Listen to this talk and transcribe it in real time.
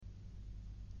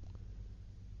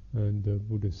And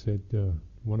Buddha said,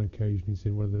 one occasion he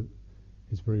said,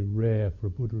 it's very rare for a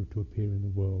Buddha to appear in the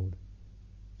world.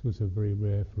 It's also very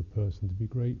rare for a person to be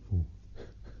grateful.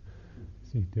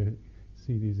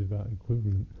 See these about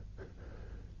equivalent.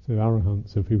 So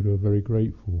Arahants are people who are very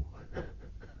grateful.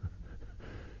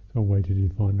 Some way to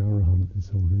define Arahant is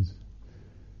someone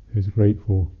who's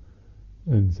grateful.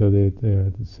 And so they're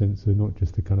the sense of not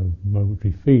just a kind of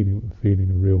momentary feeling, but feeling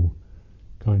a real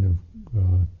kind of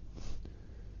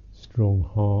strong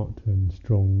heart and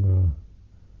strong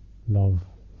love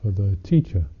for the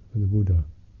teacher, for the Buddha.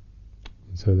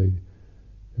 And so they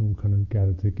all kind of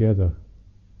gather together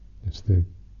just to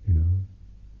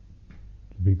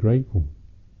be grateful,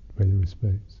 to pay their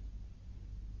respects.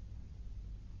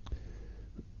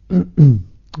 And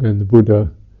the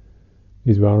Buddha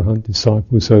is Arahant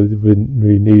disciples, so they wouldn't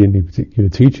really need any particular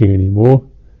teaching anymore.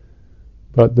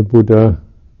 But the Buddha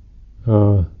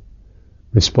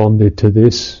responded to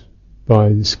this by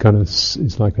this kind of,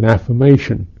 it's like an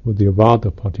affirmation, with the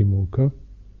avada patimokkha,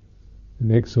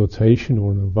 an exhortation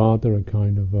or an avada, a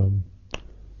kind of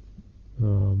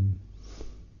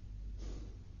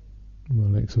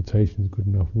well, exhortation is a good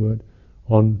enough word,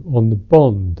 on the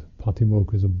bond.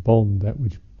 Patimokkha is a bond, that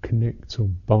which connects or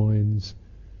binds.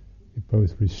 It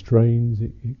both restrains,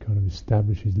 it kind of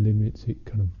establishes limits, it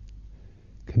kind of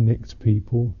connects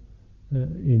people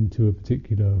into a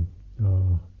particular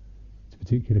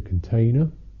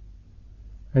container,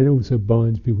 and it also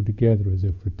binds people together as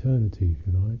a fraternity, if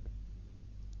you like,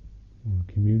 or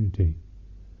a community.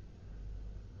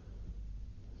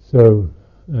 So,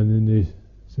 and then this,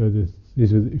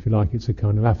 if you like, it's a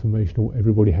kind of affirmation of what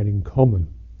everybody had in common.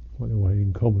 What they all had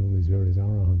in common, all these various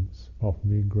Arahants, apart from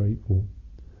being grateful,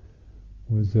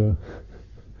 was that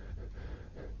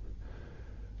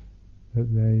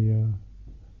they,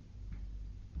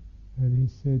 and he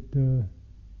said,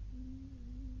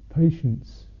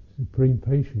 patience, supreme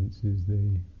patience is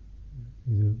the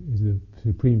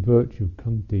supreme virtue,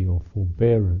 khanti, or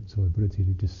forbearance, or ability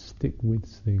to just stick with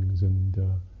things and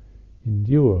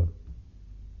endure,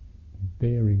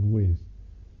 bearing with.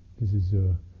 This is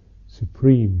a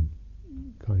supreme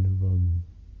kind of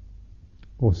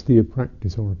austere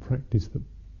practice, or a practice that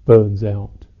burns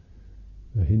out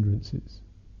the hindrances.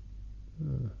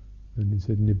 And he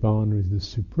said Nibbana is the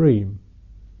supreme.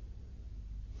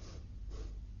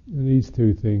 And these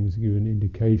two things give an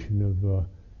indication of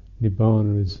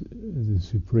Nibbana as the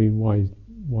supreme. Why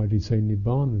did he say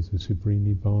Nibbana as the supreme?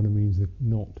 Nibbana means that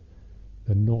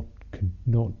they're not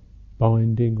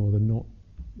binding, or they're not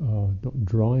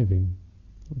driving,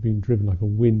 not being driven like a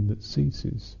wind that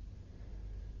ceases.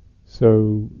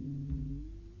 So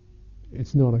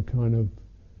it's not a kind of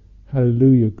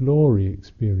hallelujah glory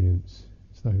experience.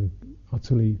 It's like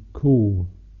utterly cool.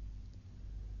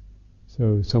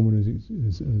 So someone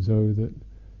as though that,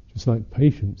 just like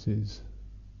patience is,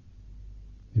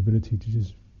 the ability to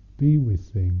just be with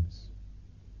things.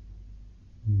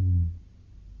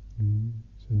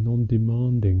 So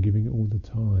non-demanding, giving it all the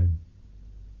time.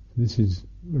 This is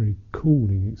a very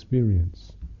cooling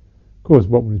experience. Of course,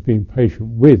 what one is being patient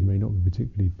with may not be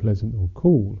particularly pleasant or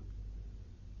cool.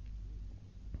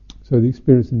 So the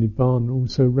experience of Nibbana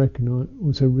also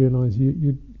realise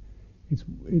you've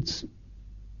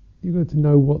got to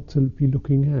know what to be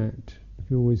looking at. If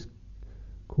you're always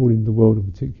calling the world of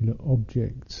particular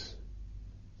objects,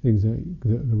 things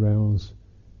that arouse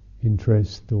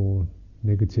interest or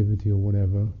negativity or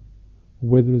whatever,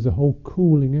 whether there's a whole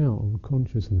cooling out of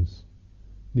consciousness.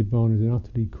 Nibbana is an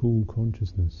utterly cool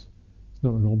consciousness. It's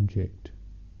not an object.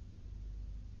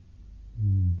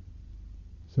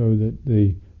 So that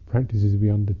the practices we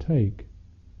undertake,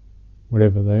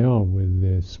 whatever they are, whether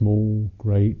they're small,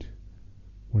 great,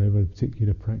 whatever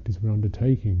particular practice we're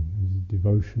undertaking, is it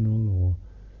devotional or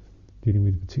dealing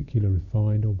with particular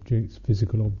refined objects,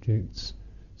 physical objects,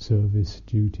 service,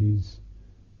 duties,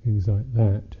 things like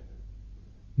that.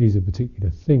 These are particular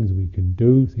things we can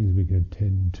do, things we can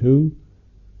attend to.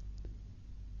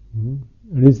 And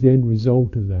is the end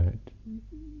result of that,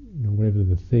 whatever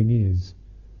the thing is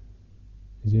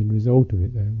the end result of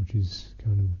it then, which is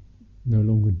kind of no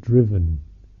longer driven,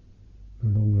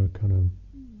 no longer kind of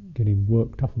getting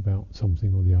worked up about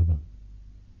something or the other.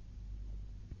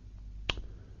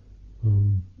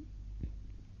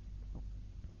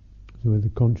 So the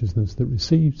consciousness that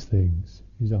receives things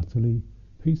is utterly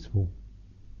peaceful.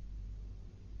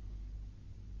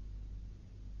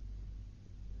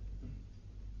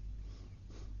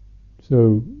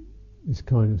 So this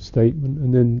kind of statement,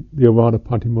 and then the Avada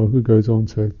Patimokkha goes on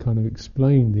to kind of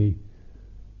explain the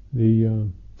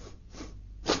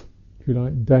if you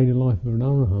like, daily life of an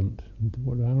Arahant, and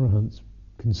what Arahants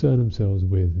concern themselves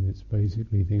with, and it's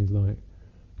basically things like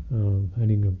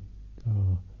having a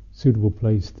suitable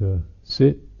place to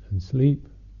sit and sleep,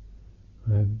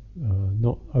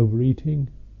 not overeating,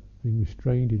 being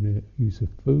restrained in the use of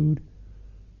food,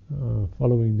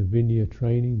 following the Vinaya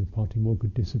training, the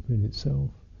Patimokkha discipline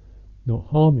itself, not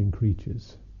harming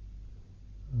creatures,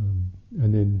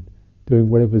 and then doing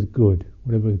whatever good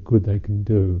they can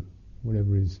do,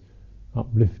 whatever is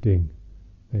uplifting,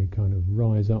 they kind of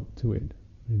rise up to it.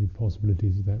 Any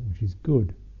possibilities of that which is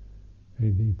good,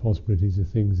 any possibilities of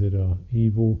things that are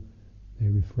evil, they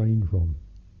refrain from.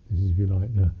 This is, if you like,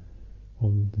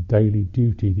 on the daily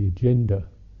duty, the agenda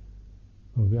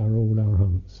of all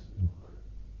Arahants.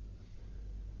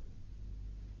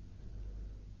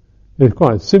 It's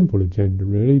quite a simple agenda,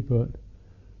 really, but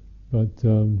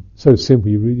so simple.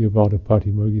 You read about a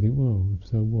Patimokkha, you think, well,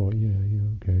 so what? Yeah,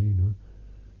 okay,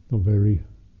 not very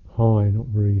high, not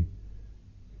very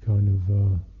kind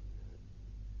of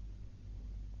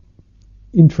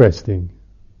interesting.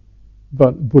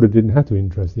 But Buddha didn't have to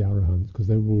interest the Arahants because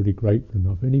they were already grateful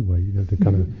enough anyway. You have to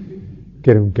kind of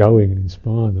get them going and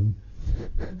inspire them.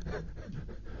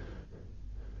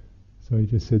 So he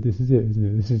just said, "This is it, isn't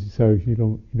it? This is so." If you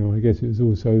don't, I guess it was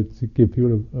also to give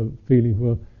people a feeling.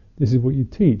 Well, this is what you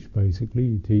teach. Basically,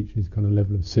 you teach this kind of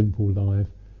level of simple life,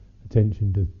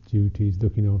 attention to duties,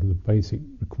 looking after the basic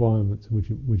requirements, which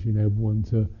enable one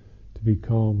to be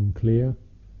calm and clear,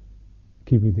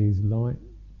 keeping things light,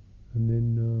 and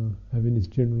then having this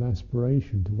general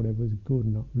aspiration to whatever is good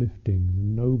and uplifting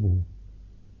and noble.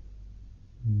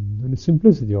 And the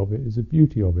simplicity of it is the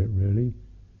beauty of it, really,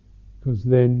 because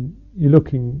then you're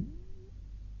looking,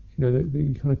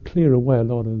 you kind of clear away a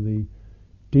lot of the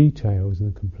details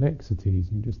and the complexities,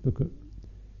 and you just look at,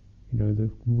 the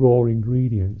raw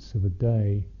ingredients of a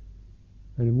day,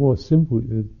 and the more simple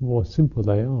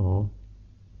they are,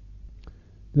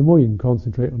 the more you can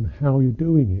concentrate on how you're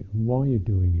doing it and why you're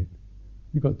doing it.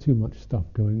 You've got too much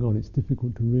stuff going on. It's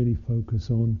difficult to really focus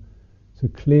so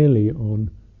clearly on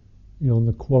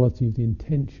the quality of the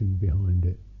intention behind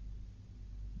it.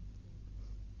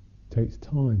 It takes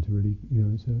time to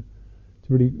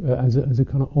really, as a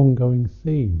kind of ongoing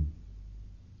theme.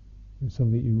 It's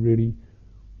something you really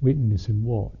witness and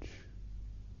watch.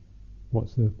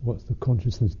 What's the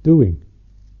consciousness doing?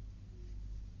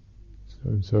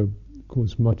 So of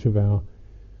course, much of our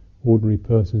ordinary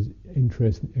person's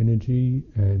interest and energy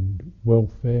and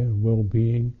welfare and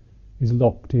well-being is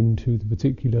locked into the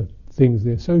particular things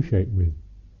they associate with,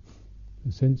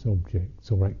 the sense objects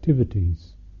or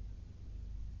activities,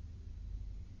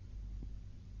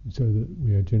 so that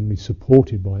we are generally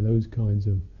supported by those kinds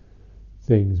of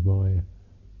things, by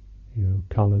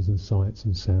colours and sights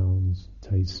and sounds,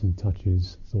 tastes and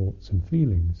touches, thoughts and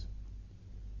feelings.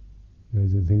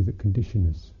 Those are the things that condition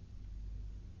us.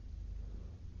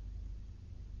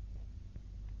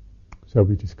 So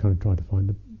we just kind of try to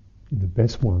find the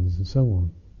best ones and so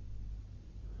on.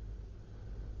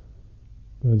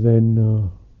 But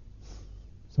then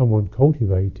someone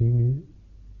cultivating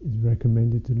is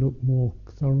recommended to look more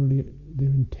thoroughly at their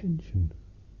intention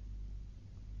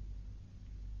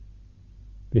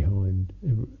behind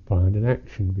an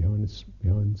action,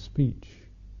 behind speech.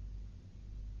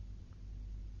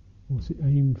 What's it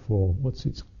aimed for? What's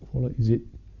its quality? Is it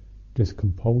just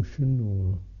compulsion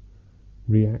or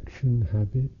reaction,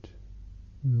 habit?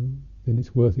 Then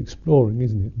it's worth exploring,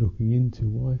 isn't it? Looking into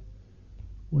why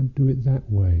do it that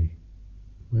way?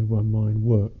 Where one mind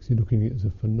works, you're looking at it as a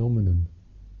phenomenon.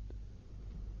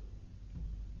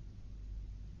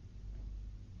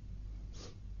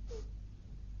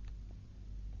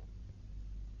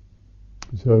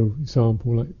 So,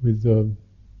 example, like with the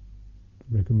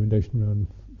recommendation around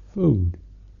food,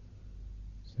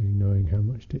 so knowing how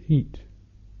much to eat,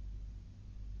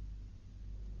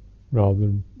 rather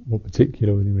than what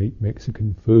particular, whether you eat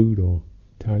Mexican food or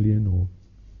Italian or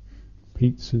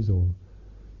pizzas or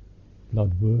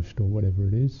bloodwurst or whatever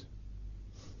it is,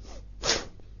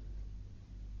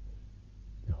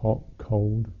 hot,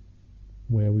 cold,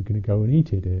 where are we going to go and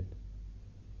eat it at?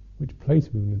 Which place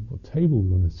what table we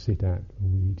want to sit at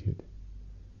when we eat it?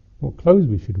 What clothes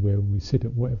we should wear when we sit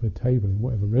at whatever table in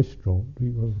whatever restaurant to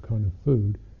eat whatever kind of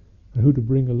food, and who to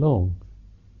bring along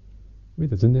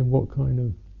with us, and then what kind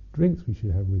of drinks we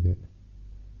should have with it.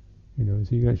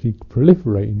 So you can actually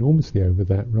proliferate enormously over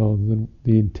that, rather than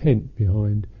the intent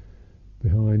behind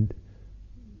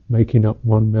making up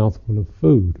one mouthful of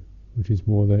food, which is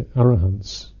more the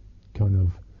Arahants kind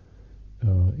of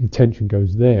intention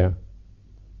goes there,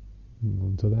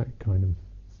 onto that kind of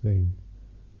thing.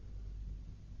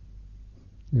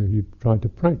 If you try to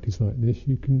practice like this,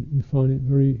 you find it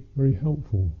very, very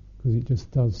helpful, because it just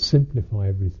does simplify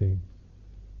everything,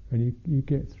 and you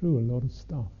get through a lot of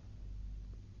stuff.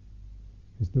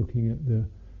 Just looking at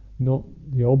not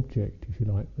the object, if you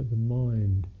like, but the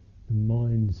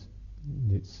mind's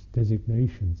its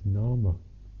designations, nama,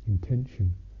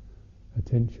 intention,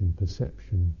 attention,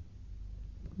 perception,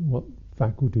 what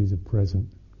faculties are present.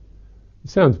 It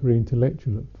sounds very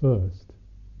intellectual at first,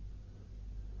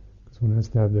 because one has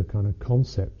to have the kind of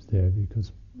concepts there,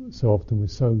 because so often we're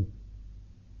so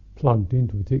plugged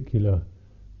into a particular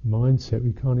mindset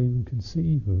we can't even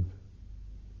conceive of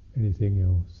anything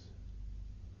else.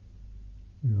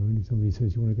 When somebody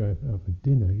says you want to go out for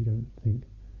dinner, you don't think,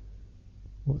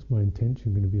 what's my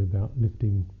intention going to be about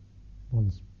lifting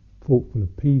one's forkful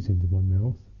of peas into my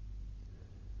mouth?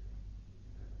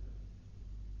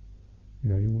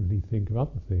 You wouldn't think of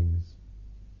other things.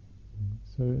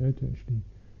 So to actually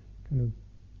kind of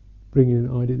bring in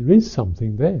an idea, there is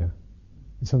something there.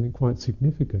 There's something quite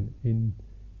significant in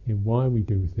why we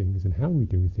do things and how we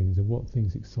do things, and what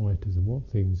things excite us and what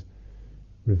things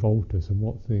revolt us and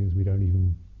what things we don't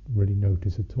even really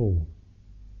notice at all.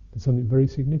 There's something very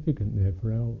significant there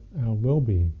for our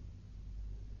well-being.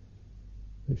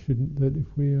 That if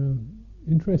we are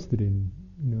interested in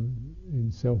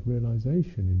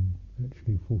self-realization, in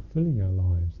actually fulfilling our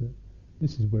lives, that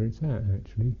this is where it's at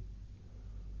actually.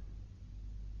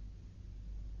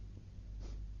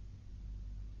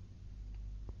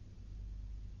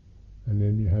 And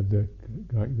then you have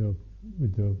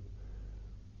with the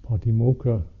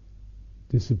Patimokkha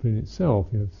discipline itself,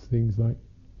 you have things like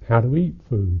how to eat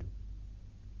food,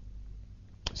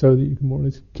 so that you can more or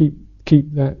less keep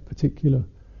that particular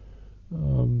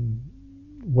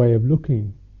way of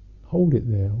looking, hold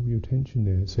it there, hold your attention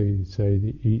there. So you say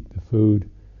that eat the food,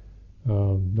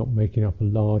 not making up a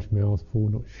large mouthful,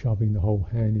 not shoving the whole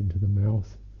hand into the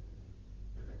mouth.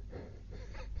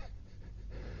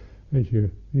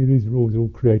 These are all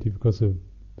created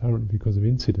apparently because of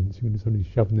incidents. You would suddenly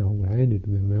shoving the whole hand into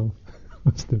their mouth.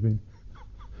 Must have been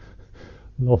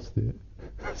lost it,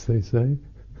 as they say.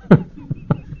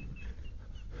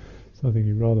 Something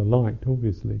he rather liked,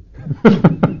 obviously.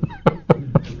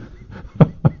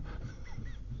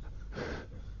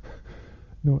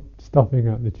 Not stuffing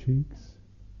out the cheeks,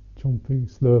 chomping,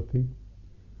 slurping,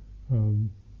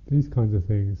 these kinds of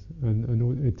things,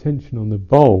 and attention on the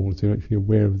bowl, so you're actually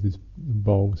aware of this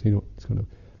bowl, so you're not kind of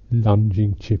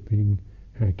lunging, chipping,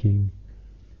 hacking,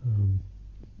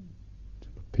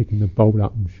 picking the bowl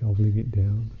up and shoveling it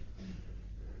down.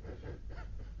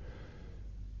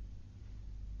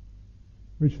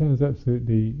 Which sounds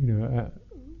absolutely,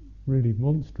 really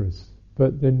monstrous.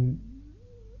 But then,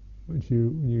 when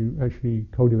you actually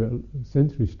cultivate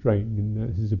sense restraint, and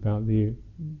this is about the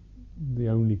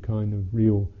only kind of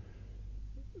real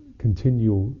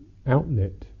continual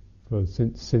outlet for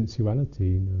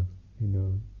sensuality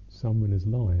in someone's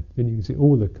life, then you can see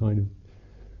all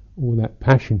that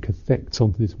passion cathects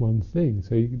onto this one thing. So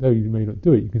though you may not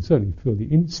do it, you can certainly feel the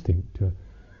instinct to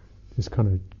just kind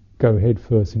of go head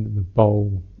first into the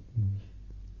bowl, and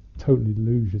totally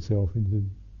lose yourself into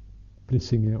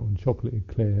blissing out on chocolate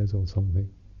eclairs or something.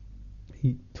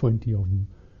 Eat 20 of them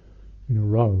in a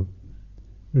row.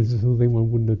 It's the sort of thing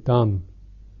one wouldn't have done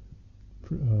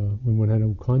when one had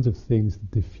all kinds of things to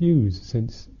diffuse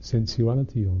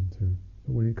sensuality onto.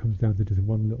 But when it comes down to just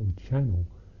one little channel,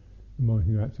 the mind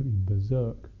can go absolutely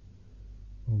berserk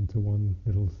onto one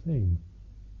little thing.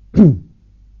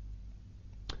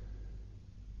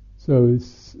 So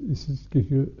this gives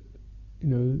you,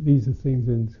 these are things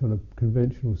in kind of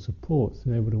conventional supports,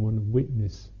 and able to want to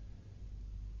witness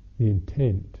the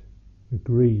intent, the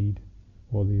greed,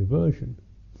 or the aversion.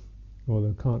 Or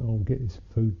they can't get this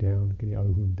food down, get it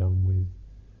over and done with,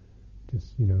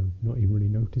 just, not even really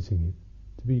noticing it.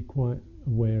 To be quite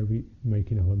aware of it,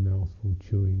 making up a mouthful,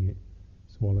 chewing it,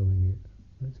 swallowing it,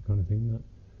 that's the kind of thing that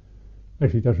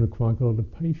actually does require a lot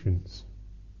of patience.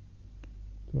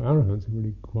 So Arahants are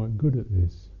really quite good at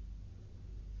this,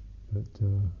 but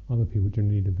other people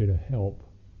generally need a bit of help.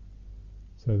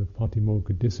 So the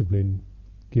Patimokkha discipline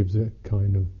gives a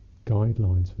kind of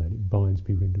guidelines for that. It binds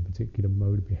people into a particular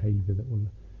mode of behaviour that will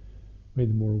make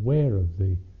them more aware of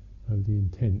the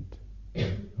intent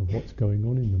of what's going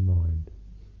on in the mind.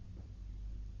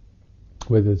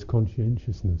 Whether it's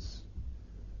conscientiousness,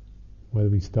 whether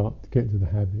we start to get into the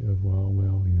habit of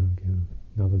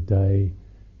another day,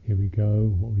 here we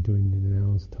go, what are we doing in an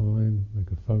hour's time,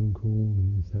 make a phone call,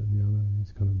 and this, that and the other, and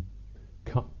it's kind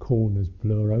of cut corners,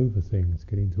 blur over things,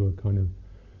 get into a kind of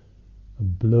a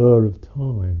blur of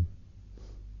time,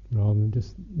 rather than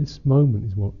just this moment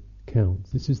is what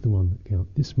counts. This is the one that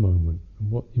counts, this moment,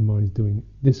 and what your mind is doing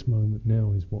this moment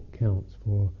now is what counts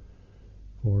for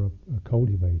for a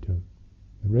cultivator.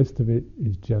 The rest of it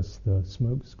is just the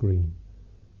smoke screen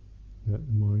that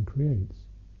the mind creates.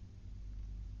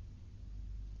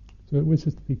 So it was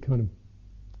just to be kind of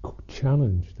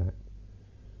challenge that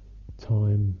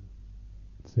time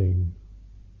thing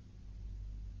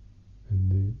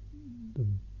and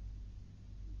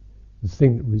the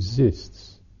thing that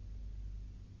resists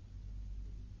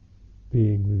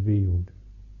being revealed,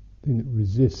 the thing that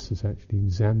resists us actually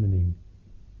examining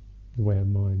the way our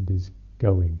mind is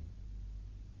going,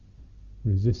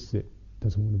 resists it,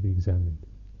 doesn't want to be examined.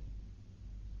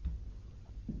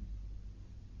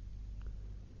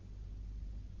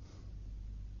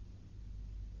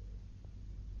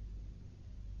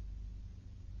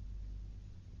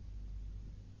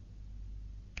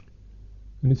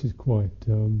 And this is quite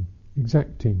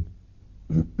exacting.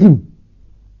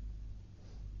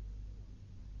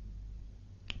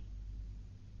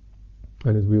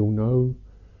 And as we all know,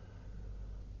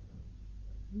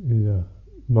 the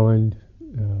mind,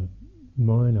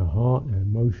 our heart, our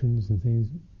emotions and things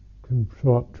can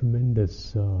throw up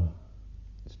tremendous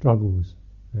struggles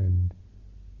and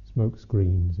smoke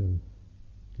screens of,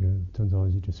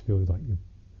 sometimes you just feel like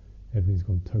everything's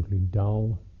gone totally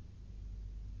dull,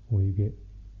 or you get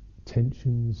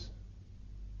tensions,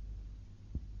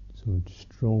 sort of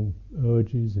strong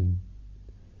urges and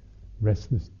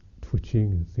restless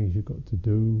twitching and things you've got to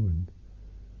do and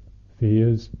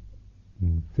fears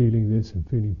and feeling this and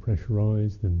feeling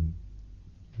pressurized and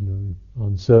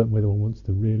uncertain whether one wants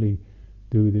to really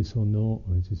do this or not,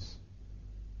 or just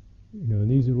and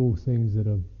these are all things that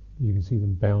are, you can see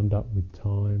them bound up with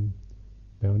time,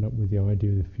 bound up with the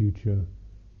idea of the future,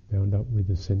 bound up with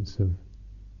the sense of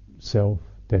self,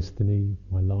 destiny,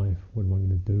 my life, what am I going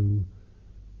to do,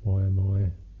 why am I,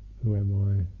 who am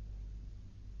I,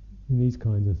 and these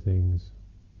kinds of things.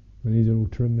 And these are all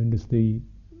tremendously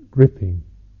gripping.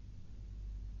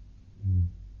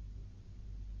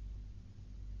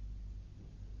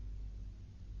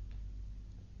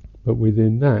 But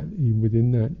within that,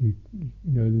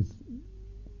 there's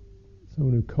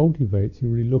someone who cultivates, you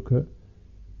really look at,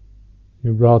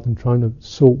 rather than trying to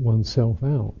sort oneself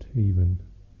out even,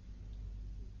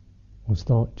 or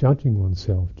start judging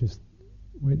oneself, just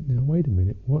wait a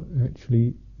minute, what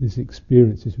actually, this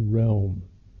experience, this realm,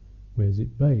 where is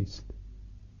it based?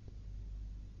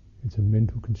 It's a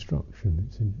mental construction,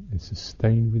 it's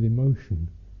sustained with emotion,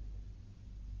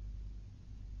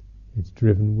 it's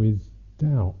driven with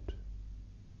doubt,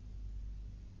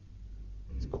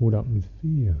 it's caught up with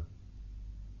fear,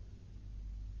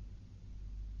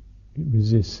 it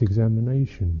resists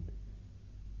examination,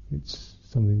 it's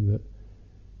something that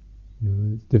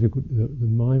it's difficult, the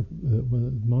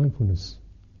mindfulness,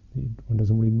 one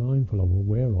doesn't really mindful of or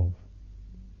aware of.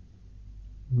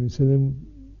 So then,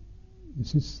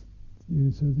 it's just,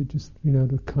 so they just,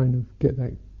 to kind of get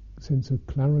that sense of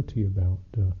clarity about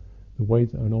the way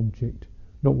that an object,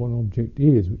 not what an object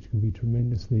is, which can be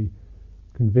tremendously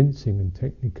convincing and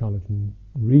technical and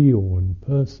real and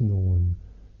personal and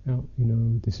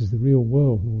this is the real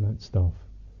world and all that stuff.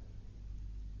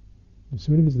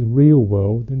 So if it's the real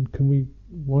world, then can't we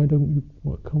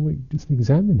just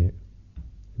examine it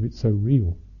if it's so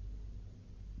real?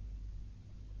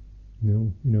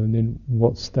 And then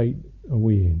what state are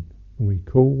we in? Are we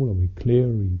cool? Are we clear? Are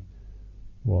we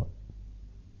what?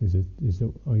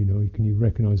 Can you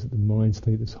recognise that the mind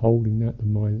state that's holding that, the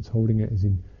mind that's holding it is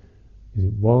it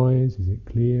wise? Is it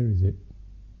clear? Is it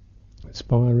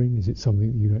aspiring? Is it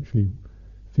something that you actually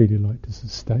feel you like to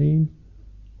sustain?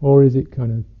 Or is it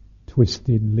kind of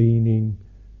twisted, leaning,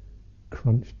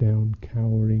 crunched down,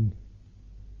 cowering,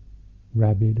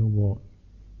 rabid, or what?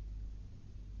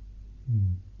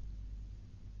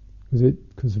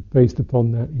 Because based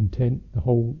upon that intent, the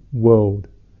whole world,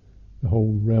 the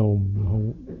whole realm, the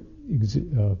whole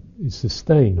is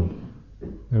sustained,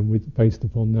 and based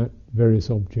upon that, various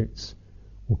objects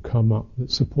will come up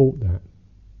that support that.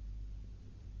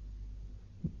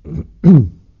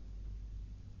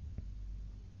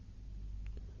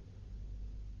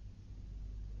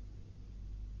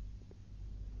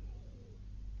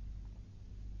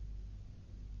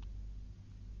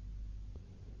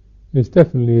 This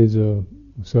definitely is a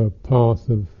path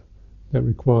that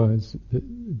requires,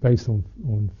 based on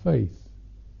faith,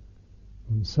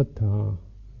 on sattha,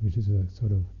 which is a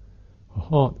sort of a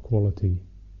heart quality.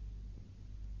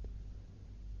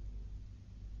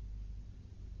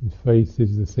 And faith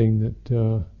is the thing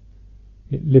that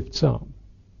it lifts up,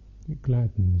 it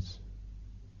gladdens.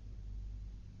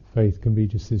 Faith can be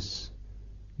just this,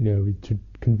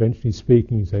 conventionally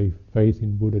speaking, you say faith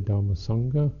in Buddha, Dhamma,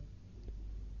 Sangha.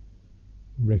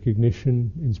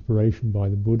 recognition, inspiration by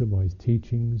the Buddha, by his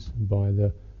teachings, and by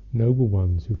the noble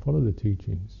ones who follow the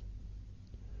teachings.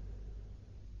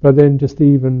 But then just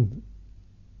even,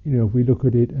 if we look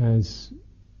at it as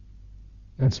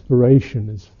aspiration,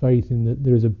 as faith in that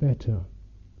there is a better,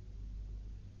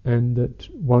 and that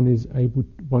one has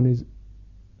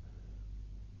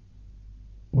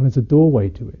a doorway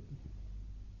to it.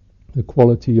 The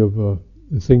quality of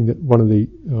the thing that one of the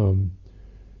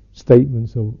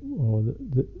statements for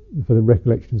the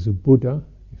recollections of Buddha,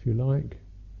 if you like,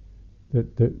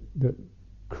 that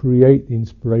create the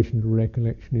inspiration of the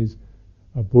recollection is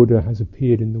a Buddha has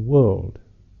appeared in the world,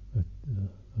 a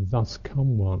thus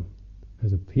come one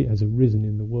has arisen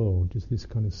in the world. Just this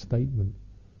kind of statement.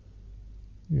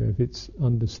 If it's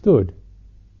understood,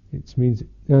 it means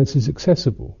this is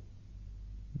accessible.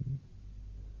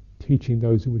 Teaching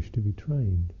those who wish to be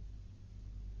trained.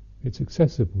 It's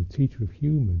accessible. Teacher of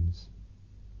humans.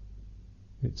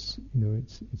 It's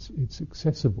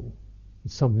accessible.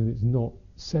 It's something that's not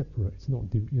separate. It's not.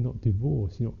 You're not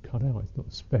divorced. You're not cut out. It's not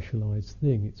a specialized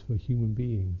thing. It's for human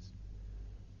beings.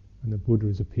 And the Buddha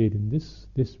has appeared in this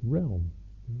realm,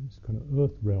 this kind of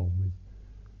earth realm with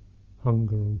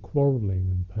hunger and quarrelling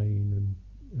and pain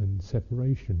and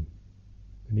separation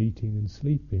and eating and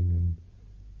sleeping and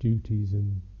duties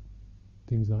and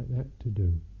things like that to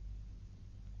do.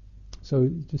 So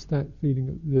just that feeling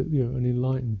that an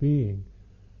enlightened being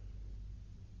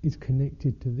is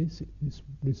connected to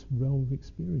this realm of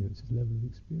experience, this level of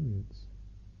experience.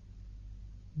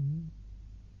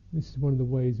 This is one of the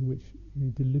ways in which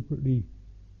deliberately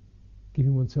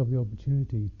giving oneself the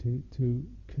opportunity to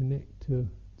connect to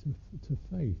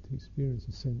faith, to experience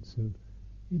a sense of,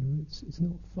 it's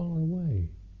not far away.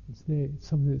 It's there. It's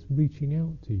something that's reaching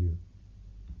out to you.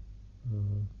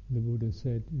 The Buddha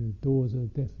said, doors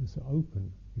of deathless are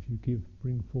open if you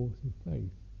bring forth your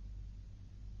faith.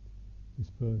 His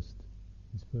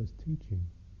first teaching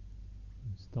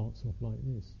starts off like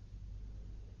this.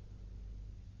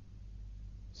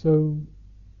 So,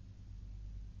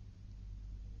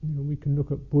 we can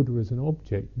look at Buddha as an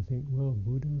object and think, well,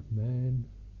 Buddha, man,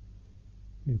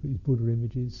 you look at these Buddha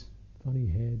images, funny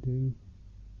hairdo.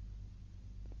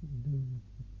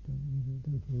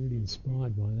 Don't feel really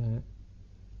inspired by that.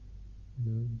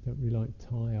 Don't really like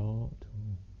Thai art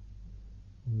or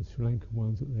the Sri Lankan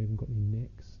ones that they haven't got any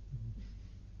necks.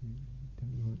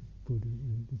 Don't like Buddha.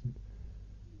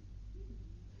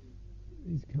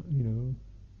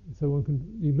 So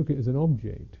you look at it as an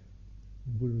object.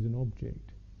 Buddha as an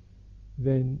object.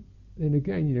 Then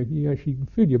again, you actually can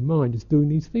feel your mind just doing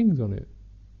these things on it.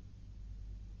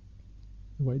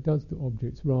 The way it does to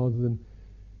objects, rather than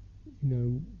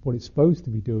what it's supposed to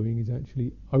be doing is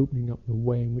actually opening up the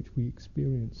way in which we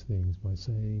experience things by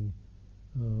saying,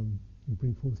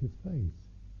 bring forth your faith.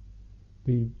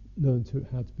 Learn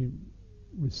how to be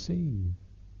received,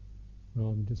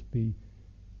 rather than just be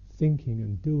thinking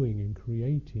and doing and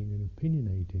creating and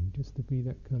opinionating, just to be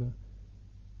that kind of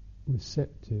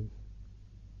receptive.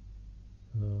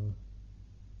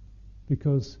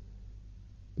 Because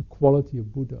the quality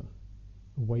of Buddha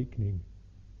awakening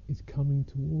is coming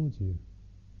towards you.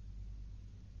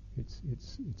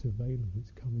 It's available.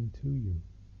 It's coming to you.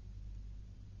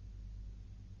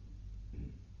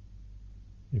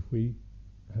 If we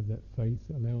have that faith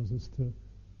that allows us to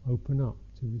open up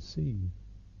to receive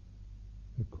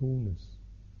the coolness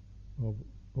of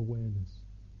awareness,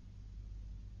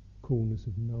 coolness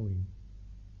of knowing.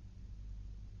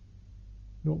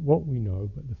 Not what we know,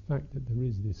 but the fact that there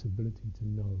is this ability to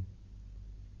know.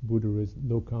 Buddha is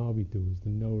Lokavidu, is the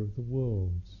knower of the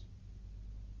worlds.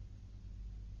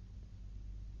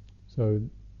 So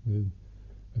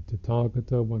a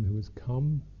Tathagata, one who has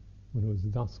come, one who has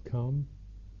thus come,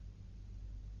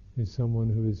 is someone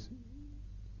who has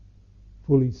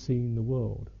fully seen the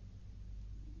world.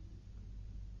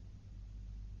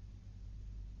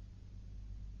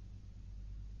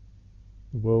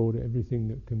 The world, everything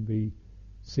that can be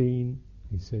seen,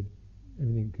 he said,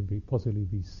 everything can possibly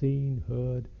be seen,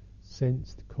 heard,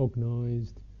 sensed,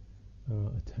 cognized,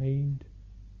 attained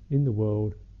in the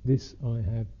world. This I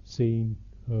have seen,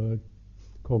 heard,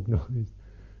 cognized.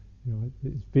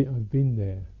 I've been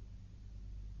there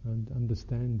and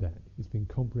understand that. It's been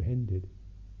comprehended.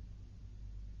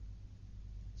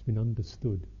 It's been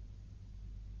understood.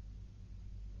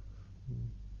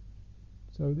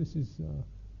 So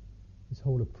this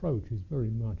whole approach is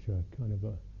very much a kind of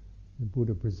the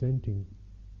Buddha presenting,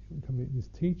 this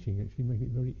teaching, actually making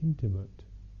it very intimate,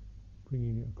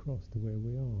 bringing it across to where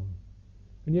we are.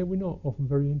 And yet we're not often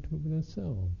very intimate with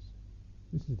ourselves.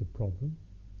 This is the problem.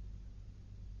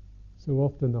 So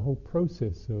often the whole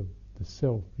process of the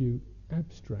self-view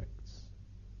abstracts.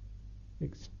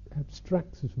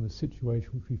 Abstracts us from a situation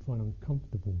which we find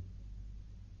uncomfortable.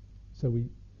 So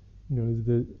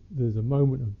there's a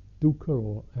moment of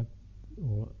dukkha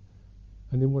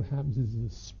and then what happens is a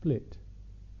split,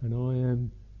 and I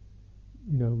am,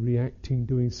 reacting,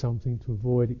 doing something to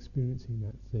avoid experiencing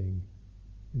that thing,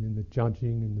 and then the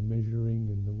judging and the measuring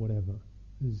and the whatever.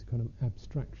 There's a kind of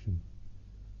abstraction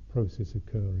process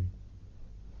occurring,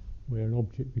 where an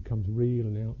object becomes real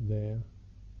and out there,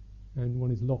 and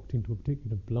one is locked into a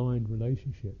particular blind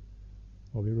relationship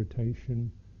of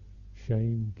irritation,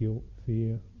 shame, guilt,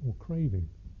 fear, or craving.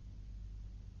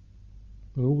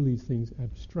 And all these things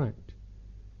abstract.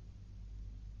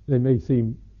 They may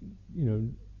seem,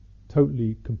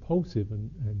 totally compulsive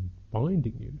and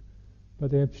binding you,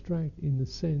 but they abstract in the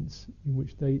sense in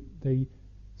which they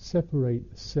separate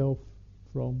the self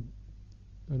from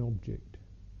an object.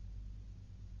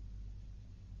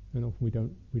 And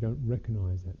often we don't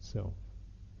recognise that self,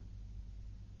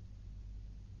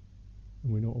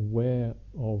 and we're not aware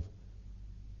of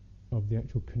the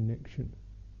actual connection,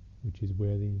 which is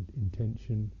where the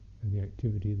intention and the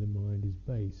activity of the mind is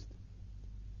based.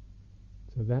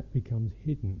 So that becomes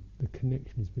hidden. The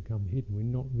connection has become hidden. We're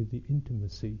not with the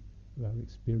intimacy of our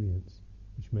experience,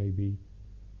 which may be,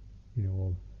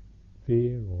 of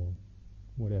fear or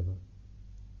whatever.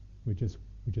 We're just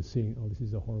seeing, this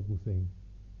is a horrible thing.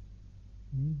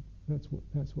 That's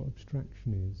what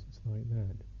abstraction is. It's like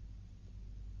that.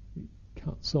 It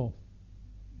cuts off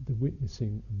the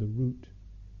witnessing of the root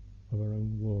of our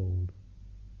own world,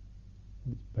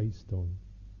 what it's based on,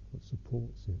 what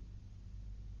supports it.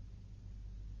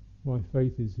 Why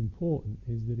faith is important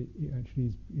is that it actually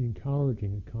is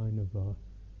encouraging a kind of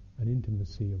an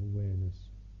intimacy of awareness.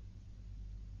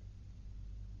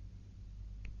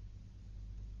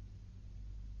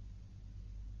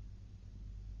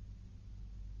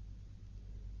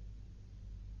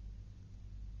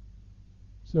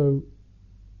 So,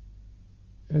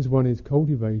 as one is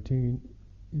cultivating,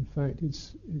 in fact,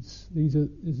 this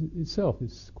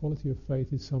quality of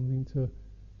faith is something to,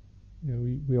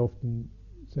 we often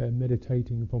say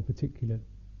meditating upon particular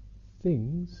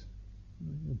things,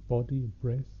 a body, a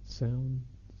breath, sound,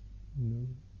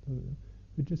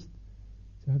 but just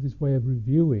to have this way of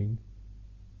reviewing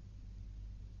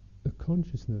the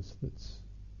consciousness that's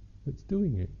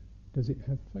doing it. Does it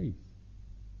have faith?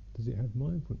 Does it have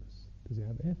mindfulness? Does it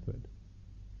have effort?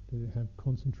 Does it have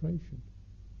concentration?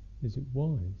 Is it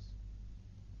wise?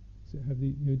 Does it have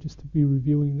just to be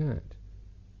reviewing that?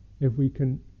 If we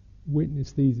can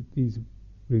witness these,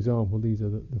 for example, these are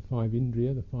the five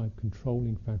indriya, the five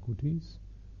controlling faculties,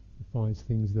 the five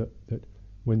things that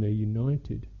when they're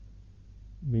united,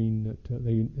 mean that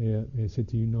they're said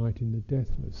to unite in the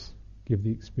deathless, give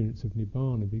the experience of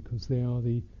nibbana, because they are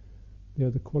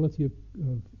the quality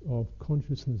of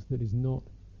consciousness that is not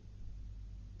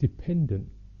dependent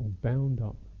or bound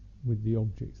up with the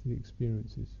objects that it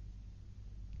experiences.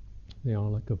 They are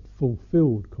like a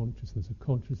fulfilled consciousness, a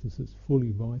consciousness that's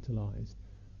fully vitalized,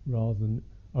 rather than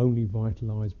only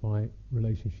vitalized by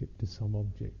relationship to some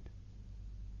object,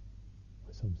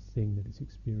 or some thing that it's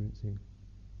experiencing.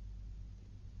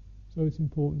 So it's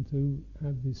important to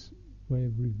have this way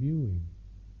of reviewing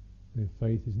when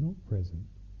faith is not present.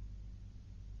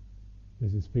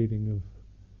 There's this feeling of,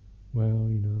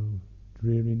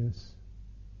 dreariness,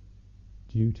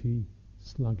 duty,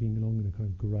 slugging along in a kind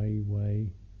of grey way,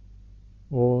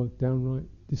 or downright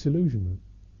disillusionment.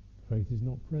 Faith is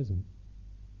not present.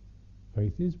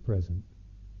 Faith is present.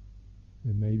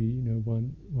 And maybe,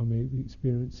 one may be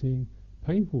experiencing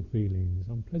painful feelings,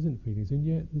 unpleasant feelings, and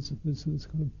yet there's this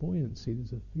kind of buoyancy,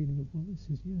 there's a feeling of,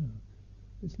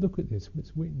 let's look at this,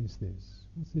 let's witness this.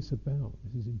 What's this about?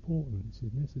 This is important, this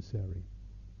is necessary.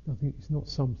 It's not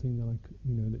something that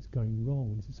that's going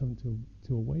wrong. This is something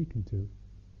to awaken to.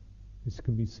 This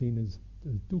can be seen as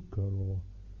dukkha, or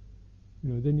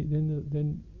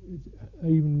then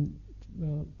even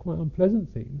quite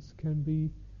unpleasant things can be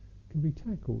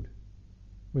tackled.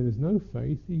 Where there's no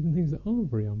faith, even things that are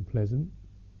very unpleasant,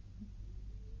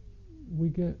 we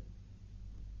get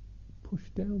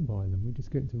pushed down by them. We just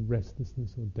get into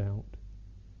restlessness or doubt,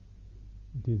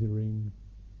 dithering,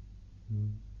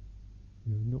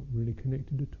 not really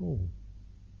connected at all.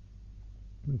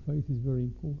 And faith is very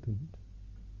important,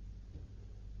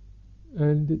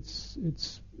 and it's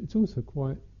also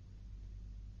quite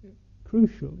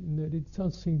crucial in that it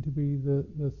does seem to be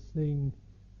the thing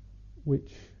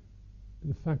which,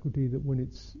 the faculty that when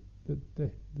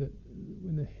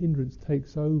when the hindrance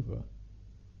takes over,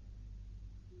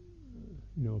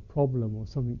 a problem or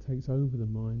something takes over the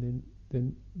mind,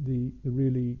 then the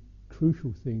really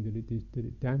crucial thing that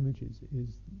it damages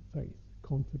is faith,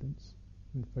 confidence.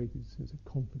 And faith is a sense of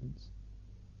confidence,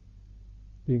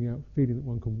 feeling that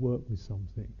one can work with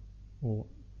something or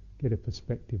get a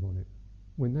perspective on it.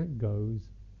 When that goes,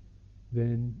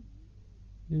 then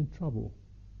you're in trouble.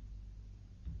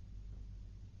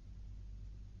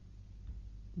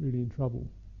 Really in trouble.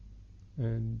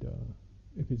 And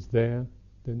if it's there,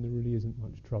 then there really isn't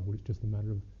much trouble. It's just a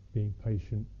matter of being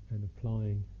patient and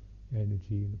applying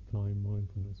energy and applying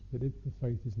mindfulness. But if the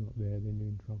faith is not there, then you're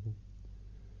in trouble.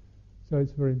 So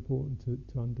it's very important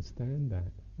to understand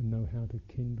that and know how to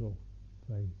kindle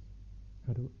faith,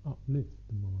 how to uplift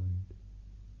the mind.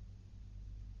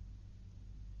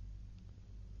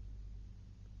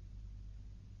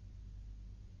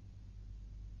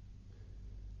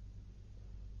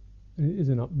 And it is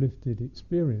an uplifted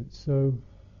experience. So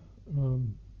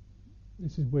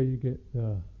this is where you get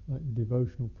the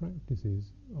devotional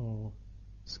practices are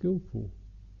skillful,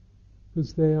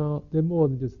 because they're more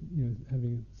than just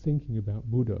thinking about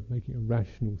Buddha, making a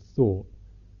rational thought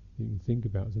you can think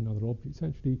about as another object. It's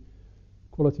actually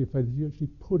quality of faith is you're actually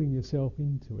putting yourself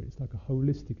into it. It's like a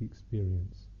holistic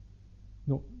experience,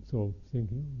 not sort of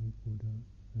thinking, oh, Buddha,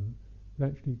 but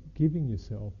actually giving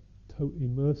yourself,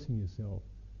 immersing yourself,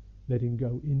 letting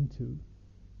go into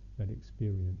that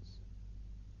experience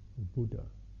of Buddha.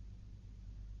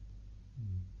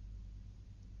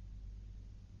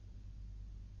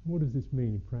 What does this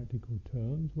mean in practical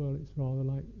terms? Well, it's rather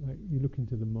like you look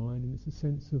into the mind, and it's a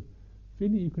sense of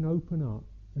feeling you can open up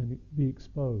and be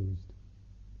exposed.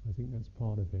 I think that's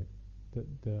part of it.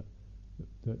 That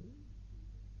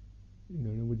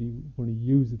whether you want to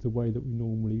use it the way that we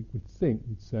normally would think,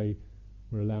 we'd say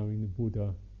we're allowing the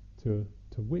Buddha to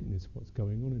witness what's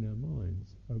going on in our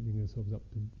minds, opening ourselves up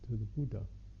to the Buddha,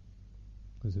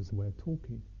 because it's a way of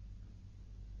talking.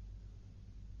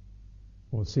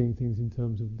 Or seeing things in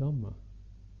terms of Dhamma.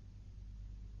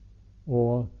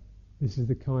 Or this is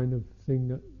the kind of thing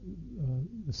that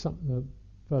the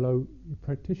fellow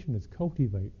practitioners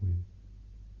cultivate with.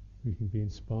 We can be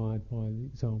inspired by the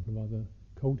example of other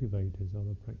cultivators,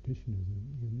 other practitioners.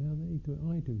 And now they do it,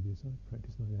 I do this, I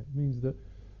practice like that. It means that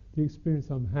the experience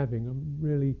I'm having, I'm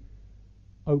really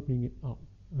opening it up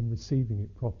and receiving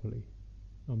it properly.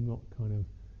 I'm not kind of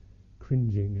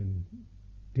cringing and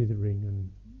dithering and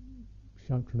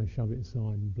trying to shove it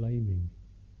aside and blaming.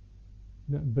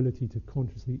 And that ability to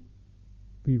consciously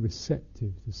be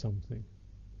receptive to something.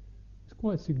 It's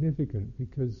quite significant,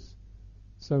 because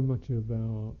so much of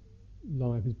our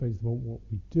life is based on what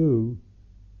we do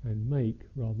and make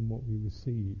rather than what we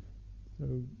receive.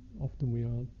 So often we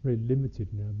are very limited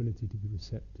in our ability to be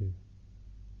receptive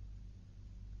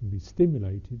and be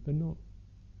stimulated, but not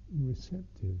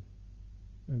receptive.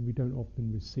 And we don't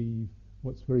often receive.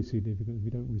 What's very significant is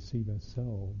we don't receive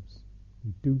ourselves.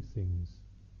 We do things.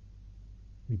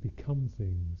 We become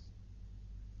things.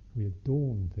 We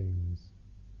adorn things.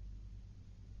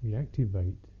 We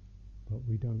activate, but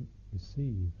we don't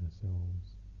receive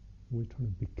ourselves. We're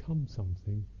trying to become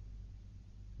something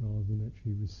rather than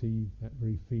actually receive that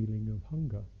very feeling of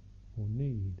hunger or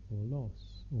need or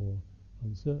loss or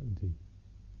uncertainty.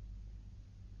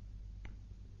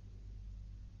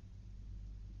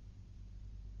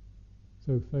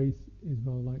 So faith is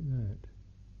rather like that.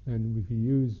 And if you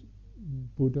use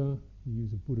Buddha, you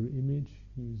use a Buddha image,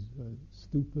 you use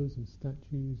stupas and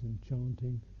statues and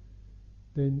chanting,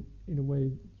 then in a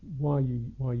way why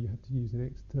you have to use an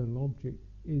external object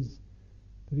is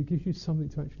that it gives you something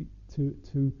to actually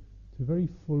to very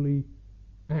fully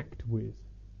act with.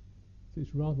 So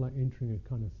it's rather like entering a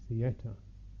kind of theatre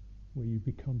where you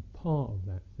become part of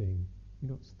that thing.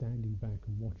 You're not standing back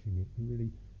and watching it, you're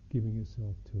really giving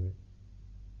yourself to it.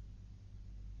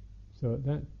 So at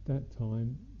that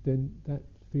time, then that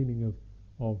feeling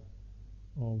of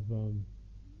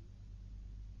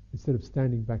instead of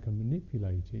standing back and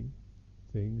manipulating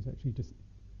things, actually just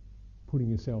putting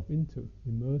yourself into,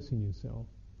 immersing yourself,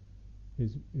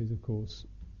 is of course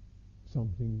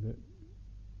something that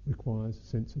requires a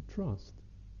sense of trust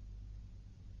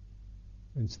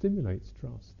and stimulates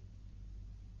trust,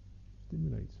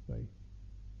 stimulates faith.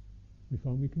 We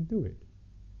find we can do it.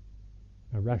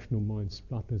 Our rational mind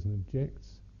splutters and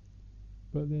objects,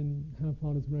 but then how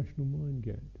far does the rational mind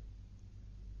get?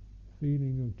 The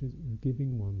feeling of just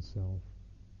giving oneself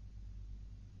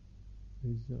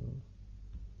is, I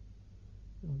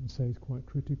would say, is quite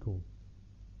critical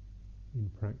in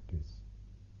practice.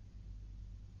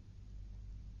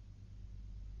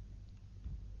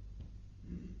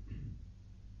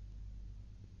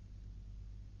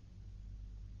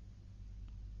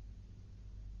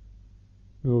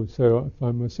 So I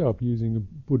find myself using a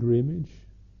Buddha image,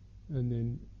 And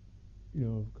then,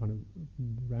 kind of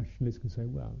rationalists can say,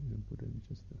 well, Buddha is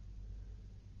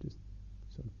just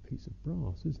sort of piece of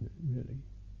brass, isn't it, really?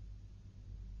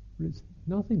 But it's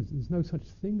nothing, there's no such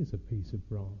thing as a piece of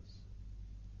brass.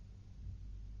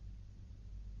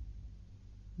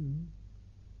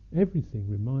 Everything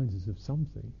reminds us of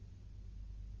something.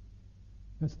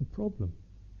 That's the problem.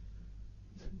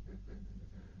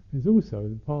 There's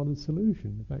also part of the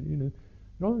solution. In fact,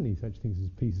 there aren't any such things as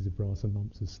pieces of brass and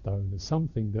lumps of stone. There's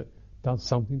something that does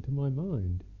something to my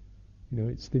mind.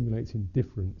 It stimulates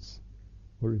indifference,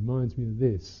 or it reminds me of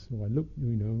this, or I look,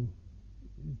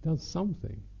 it does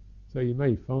something. So you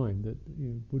may find that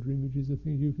Buddha images are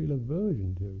things you feel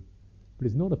aversion to, but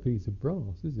it's not a piece of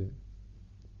brass, is it?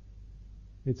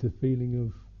 It's a feeling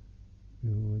of, I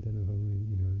don't know how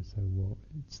many, so what?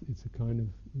 It's a kind of,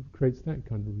 it creates that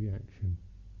kind of reaction.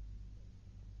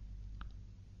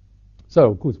 So,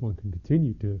 of course, one can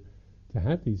continue to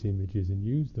have these images and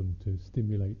use them to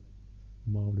stimulate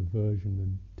mild aversion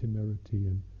and temerity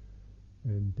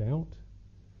and doubt.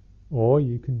 Or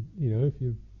you can, if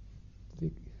you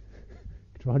think,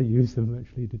 try to use them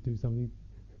actually to do something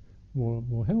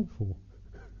more helpful.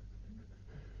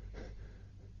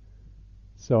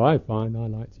 So I find I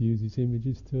like to use these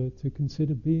images to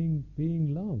consider being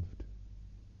loved,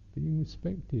 being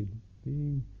respected,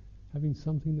 having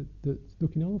something that's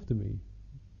looking after me,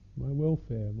 my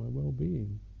welfare, my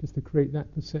well-being, just to create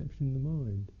that perception in the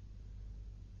mind.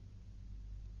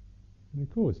 And of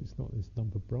course it's not this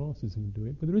lump of brass is going to do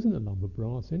it, but there isn't a lump of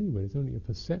brass anywhere, there's only a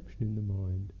perception in the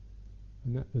mind.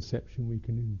 And that perception we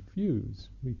can infuse,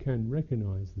 we can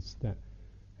recognise that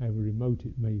however remote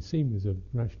it may seem as a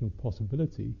rational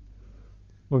possibility,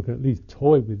 one can at least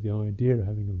toy with the idea of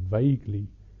having a vaguely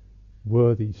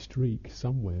worthy streak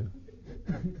somewhere.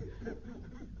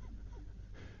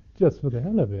 Just for the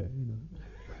hell of it,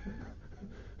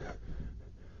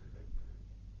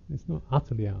 It's not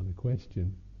utterly out of the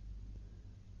question.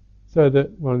 So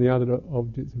that one of the other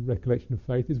objects of recollection of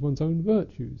faith is one's own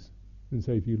virtues. And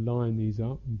so if you line these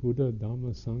up, Buddha,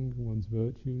 Dhamma, Sangha, one's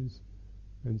virtues,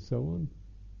 and so on,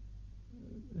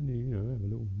 and you have a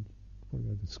little, probably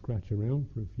have to scratch around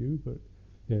for a few, but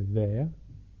they're there,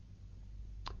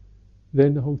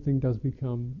 then the whole thing does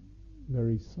become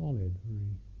very solid,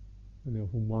 and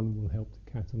therefore one will help to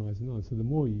catalyse another. So the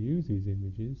more you use these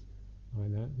images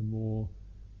like that, the more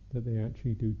that they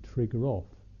actually do trigger off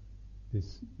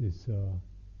this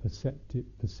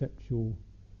perceptual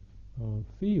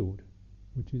field,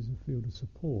 which is a field of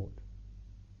support.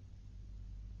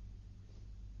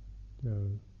 So I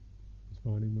was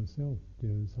finding myself,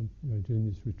 during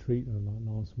this retreat, like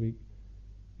last week,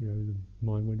 the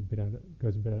mind went went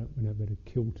a bit of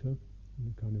kilter,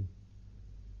 and kind of,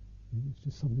 it's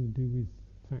just something to do with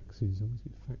faxes.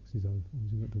 Faxes I've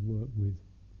obviously got to work with.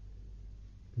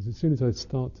 Because as soon as I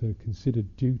start to consider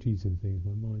duties and things,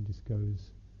 my mind just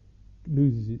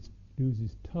loses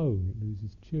tone, it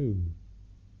loses tune.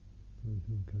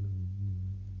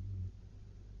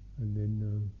 And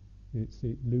then it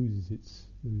loses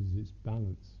its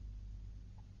balance.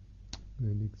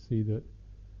 And you can see that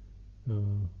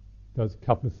does a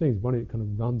couple of things. One, it kind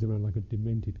of runs around like a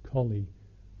demented collie,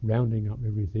 rounding up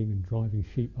everything and driving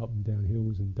sheep up and down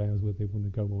hills and dales where they want to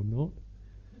go or not.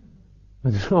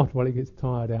 And then after a while it gets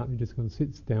tired out and it just kind of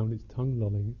sits down, its tongue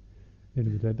lolling. At the end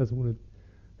of the day, it doesn't want to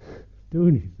do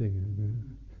anything.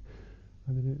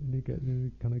 And then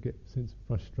you kind of get a sense of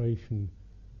frustration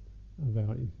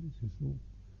about it. It's just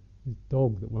this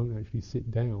dog that won't actually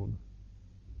sit down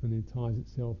and then tires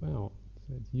itself out,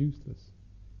 so it's useless.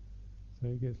 So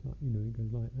it gets like, it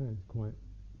goes like that. It's quite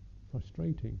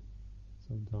frustrating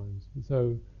sometimes. And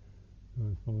so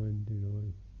I find,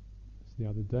 just the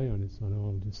other day I decided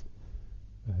I'll just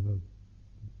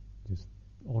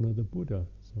honour the Buddha.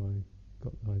 So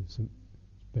I have some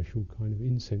special kind of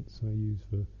incense I use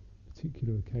for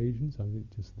particular occasions. I think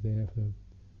just there for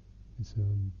it's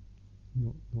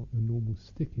not the normal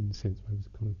stick incense, but it's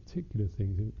kind of particular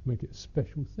things. It make it a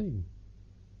special thing,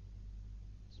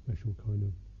 special kind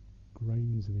of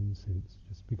grains of incense,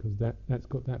 just because that's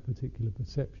got that particular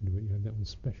perception to it. You have that on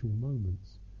special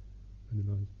moments, and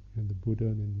then I have the Buddha,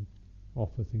 and then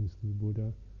offer things to the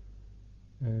Buddha,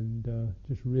 and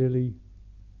just really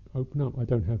open up. I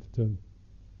don't have to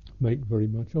make very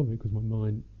much of it because my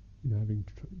mind, having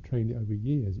trained it over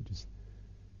years,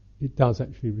 it does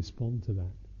actually respond to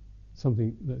that.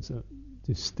 Something that's a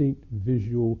distinct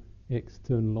visual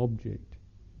external object,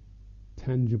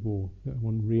 tangible, that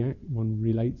one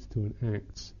relates to and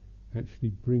acts, actually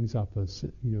brings up a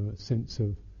sense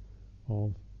of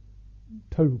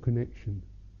total connection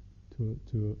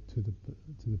to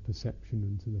the perception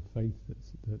and to the faith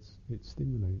that's it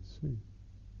stimulates.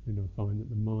 Find that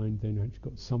the mind then actually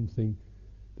got something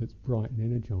that's bright and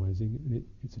energizing, and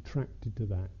it's attracted to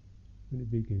that, and it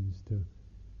begins to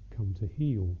come to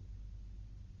heal.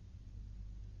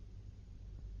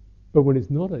 But when it's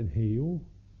not at heal,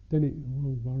 then it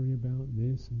will worry about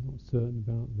this and not certain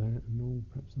about that, and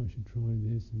perhaps I should try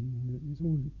this, and it's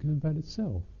all going about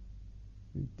itself.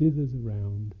 It dithers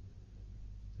around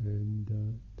and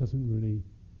doesn't really.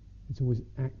 It's always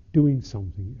doing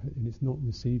something, and it's not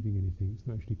receiving anything. It's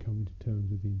not actually coming to terms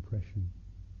with the impression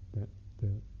that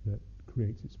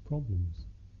creates its problems.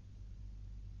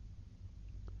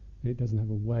 And it doesn't have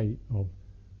a way of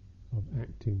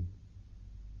acting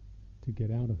to get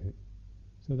out of it.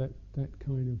 So that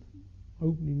kind of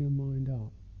opening the mind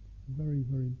up, very,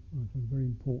 very, very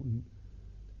important,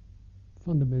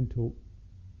 fundamental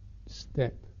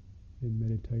step in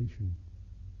meditation.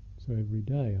 So every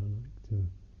day I like to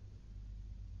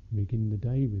begin the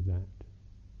day with that,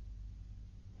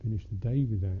 finish the day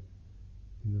with that,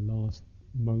 in the last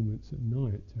moments at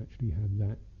night to actually have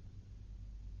that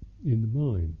in the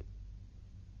mind.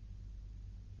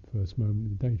 First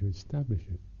moment of the day to establish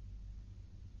it.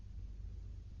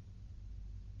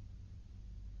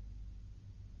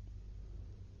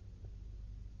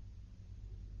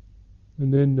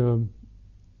 And then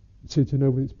so to know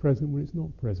when it's present, when it's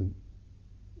not present.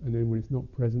 And then when it's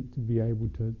not present, to be able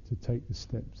to take the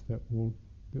steps that will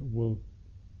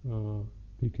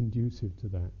be conducive to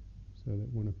that, so that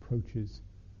one approaches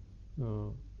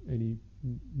any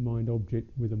mind object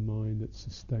with a mind that's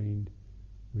sustained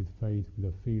with faith,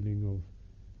 with a feeling of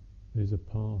there's a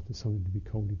path, there's something to be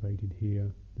cultivated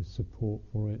here, there's support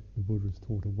for it, the Buddha's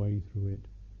taught a way through it,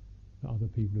 that other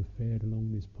people have fared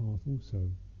along this path also,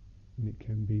 and it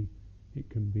can be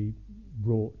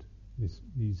brought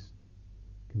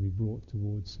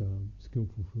towards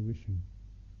skillful fruition.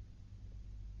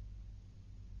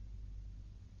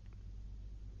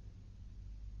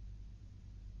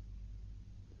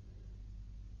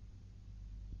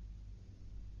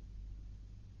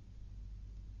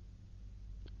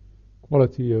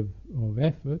 Quality of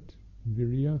effort,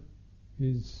 virya,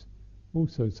 is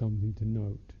also something to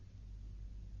note.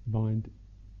 Mind,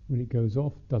 when it goes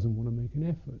off, doesn't want to make an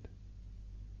effort.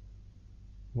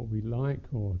 What we like,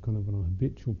 or kind of on a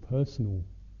habitual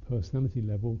personality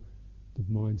level, the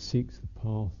mind seeks the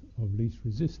path of least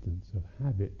resistance, of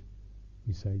habit.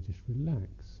 We say, just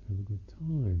relax, have a good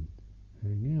time,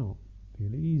 hang out,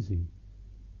 feel easy.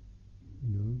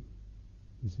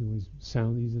 This always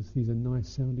these are nice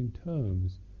sounding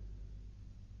terms.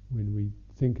 When we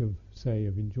think of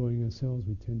enjoying ourselves,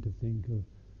 we tend to think of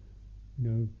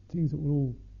things that will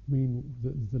all mean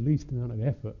the least amount of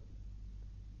effort.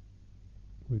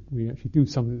 We actually do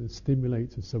something that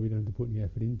stimulates us, so we don't have to put any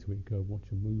effort into it. Go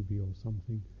watch a movie or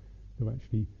something. So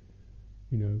actually,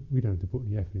 we don't have to put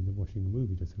any effort into watching a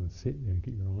movie. Just kind of sit there and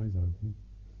keep your eyes open.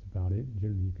 That's about it.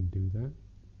 Generally, you can do that.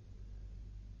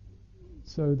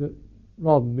 So that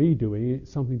rather than me doing it,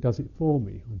 something does it for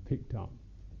me. I'm picked up,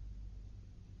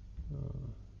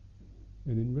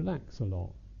 and then relax a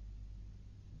lot.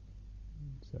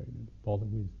 So bother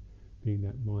with being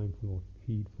that mindful or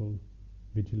heedful,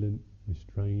 vigilant,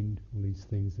 restrained, all these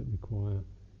things that require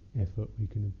effort, we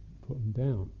can put them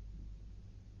down.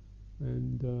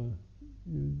 And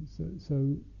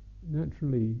so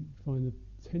naturally find the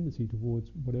tendency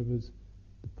towards whatever's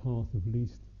the path of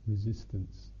least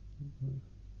resistance.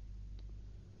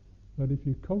 But if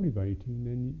you're cultivating,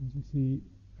 then you see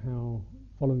how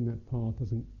following that path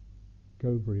doesn't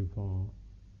go very far.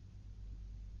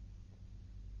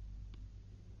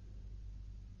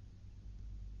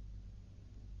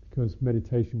 Because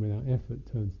meditation without effort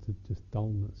turns to just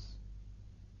dullness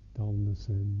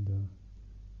and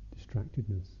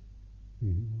distractedness.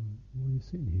 What are you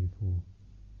sitting here for?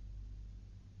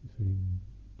 You're feeling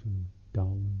sort of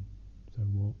dull, and so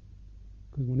what?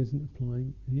 Because one isn't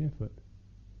applying any effort.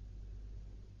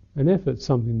 And effort's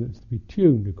something that's to be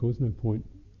tuned, of course. No point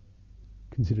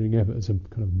considering effort as a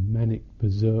kind of manic,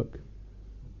 berserk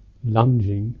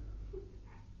lunging,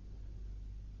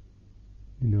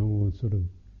 or sort of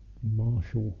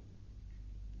martial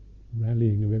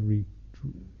rallying of everything,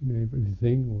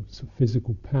 or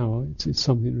physical power. It's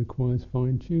something that requires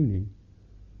fine tuning.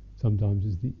 Sometimes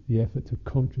it's the effort to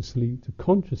consciously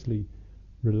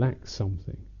relax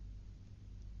something.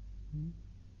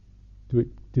 Do it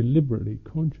deliberately,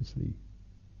 consciously,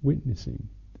 witnessing,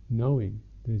 knowing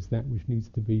there's that which needs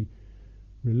to be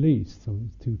released.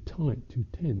 Something's too tight, too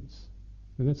tense,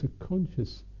 and that's a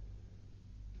conscious,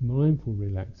 mindful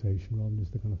relaxation rather than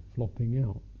just a kind of flopping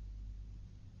out.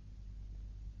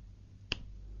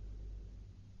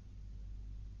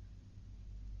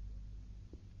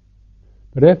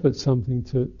 But effort's something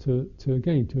to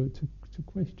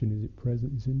question: is it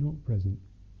present? Is it not present?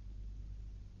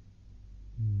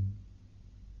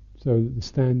 So the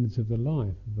standards of the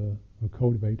life of a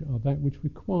cultivator are that which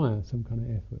require some kind of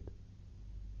effort.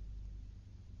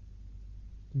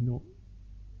 They're not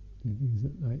things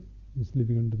that like just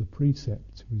living under the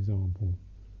precepts, for example,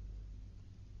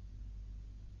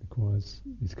 requires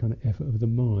this kind of effort of the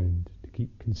mind to keep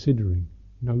considering,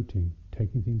 noting,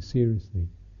 taking things seriously,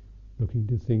 looking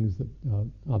to things that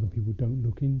other people don't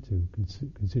look into,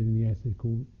 considering the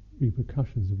ethical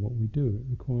repercussions of what we do. It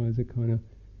requires a kind of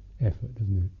effort,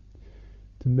 doesn't it?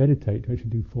 To meditate, to actually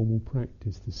do formal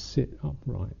practice, to sit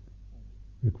upright,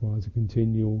 requires a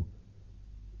continual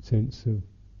sense of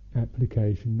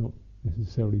application, not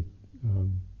necessarily,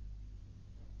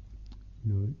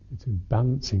 it's a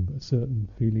balancing, but a certain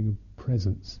feeling of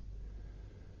presence.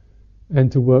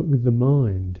 And to work with the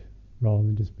mind, rather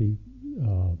than just be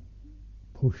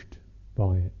pushed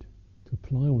by it. To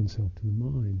apply oneself to the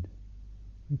mind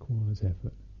requires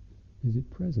effort. Is it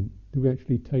present? Do we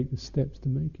actually take the steps to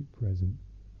make it present?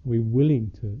 Are we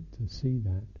willing to see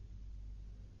that?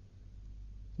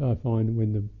 So I find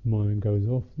when the mind goes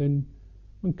off, then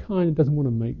one kind of doesn't want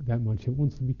to make that much. It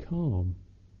wants to be calm.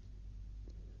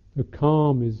 So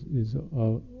calm is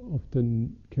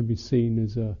often can be seen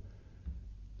as a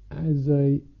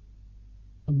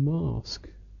mask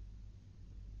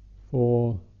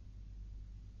for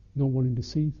not wanting to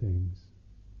see things.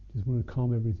 Just want to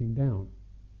calm everything down.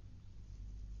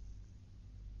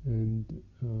 And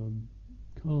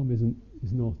calm is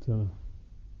not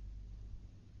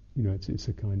it's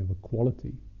a kind of a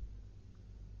quality,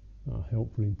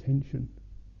 helpful intention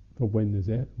for when there's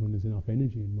enough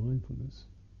energy in mindfulness,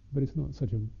 but it's not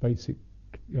such a basic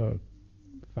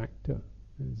factor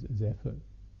as effort.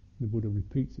 The Buddha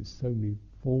repeats it, so many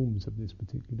forms of this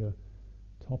particular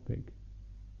topic.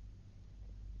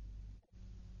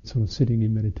 Sort of sitting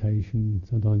in meditation,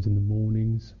 sometimes in the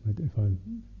mornings, if I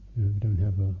don't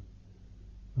have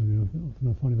often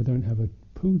I find if I don't have a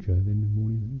puja, then in the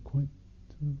morning I'm quite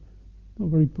not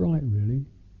very bright really.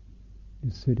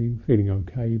 Just sitting, feeling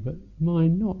okay, but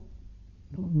mind not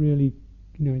really.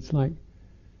 It's like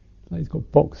it's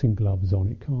got boxing gloves on.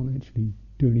 It can't actually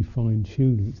do any fine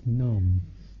tuning. It's numb,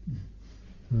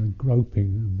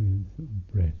 groping,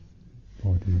 breath,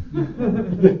 body.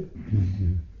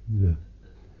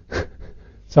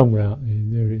 Somewhere out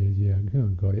there it is. Yeah,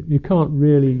 got it. You can't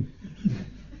really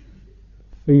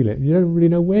feel it. You don't really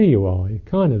know where you are. You're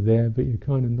kind of there, but you're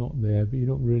kind of not there. But you're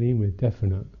not really in with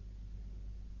definite.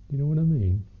 You know what I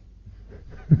mean?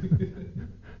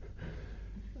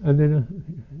 And then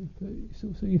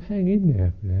so you hang in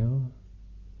there for an hour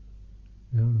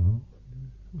and a half.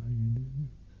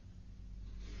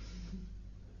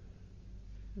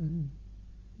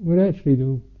 Well, actually,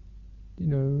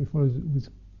 if I was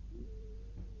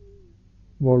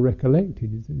more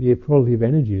recollected, is that the quality of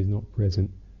energy is not present.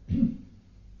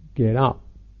 Get up.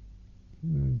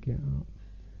 Get up.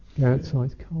 Go outside.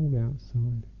 It's cold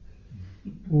outside.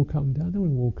 Walk up and down. Don't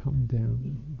want to walk up and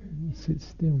down. Sit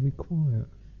still. Be quiet.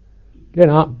 Get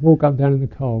up. Walk up and down in the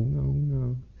cold.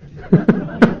 No.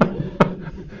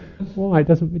 Why? It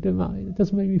doesn't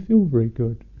make me feel very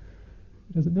good.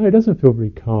 It doesn't feel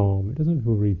very calm. It doesn't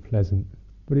feel very pleasant.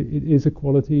 But it is a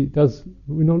quality.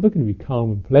 We're not looking to be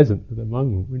calm and pleasant at the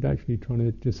moment. We're actually trying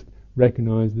to just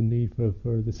recognise the need for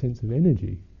the sense of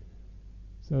energy.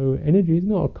 So energy is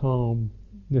not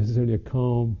necessarily a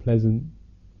calm, pleasant,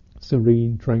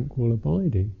 serene, tranquil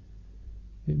abiding.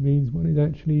 It means one is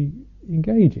actually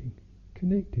engaging,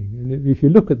 connecting. And if you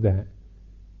look at that,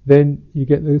 then you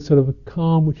get the sort of a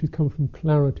calm which has come from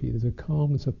clarity. There's a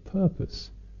calmness of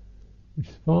purpose, which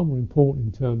is far more important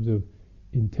in terms of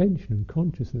intention and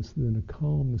consciousness than a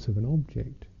calmness of an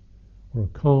object or a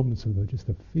calmness of just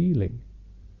a feeling.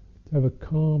 To have a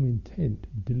calm intent,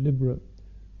 deliberate,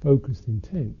 focused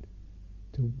intent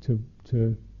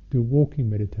to do walking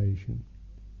meditation,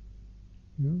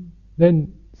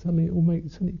 then suddenly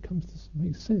it comes to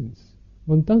make sense.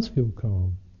 One does feel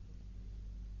calm,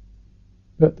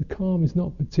 but the calm is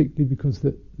not particularly because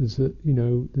there's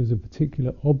a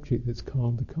particular object that's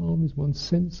calm. The calm is one's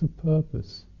sense of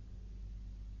purpose.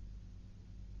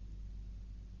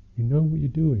 You know what you're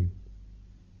doing.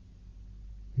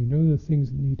 You know the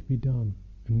things that need to be done,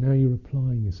 and now you're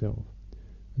applying yourself.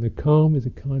 And the calm is a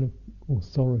kind of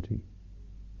authority.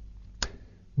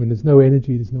 When there's no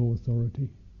energy, there's no authority.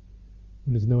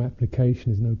 When there's no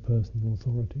application, there's no personal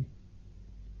authority.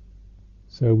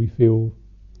 So we feel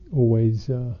always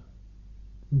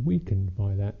weakened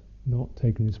by that, not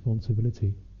taking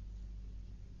responsibility.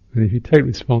 And if you take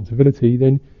responsibility,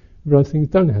 then Whereas things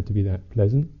don't have to be that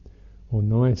pleasant or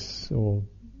nice, or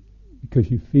because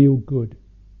you feel good,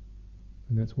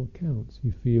 and that's what counts.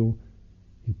 You feel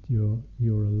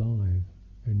you're alive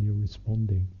and you're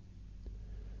responding.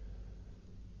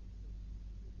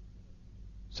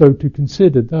 So to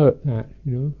consider that,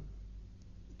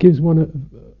 gives one,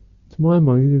 to my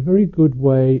mind, a very good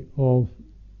way of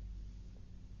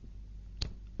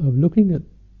looking at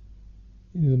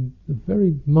the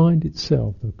very mind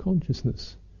itself, the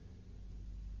consciousness,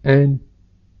 and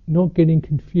not getting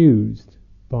confused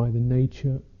by the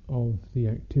nature of the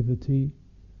activity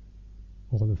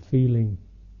or the feeling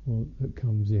that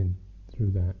comes in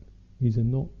through that. These are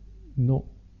not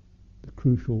the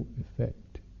crucial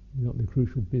effect, not the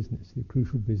crucial business. The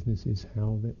crucial business is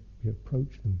how that we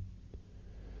approach them.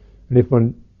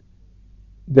 And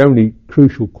the only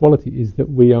crucial quality is that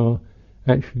we are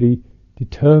actually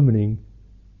determining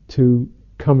to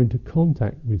come into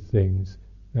contact with things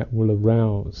that will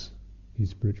arouse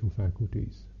these spiritual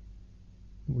faculties.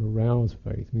 It will arouse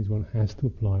faith. It means one has to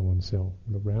apply oneself.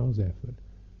 It will arouse effort.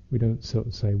 We don't sort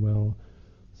of say, well,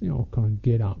 I'll kind of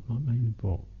get up, like maybe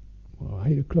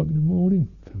 8 o'clock in the morning.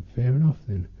 Fair enough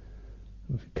then.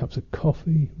 A few cups of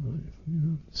coffee,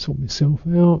 sort myself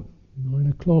out. 9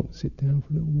 o'clock, sit down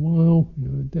for a little while.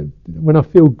 When I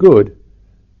feel good,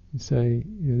 you say,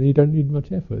 you don't need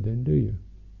much effort then, do you?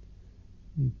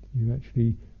 You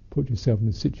actually put yourself in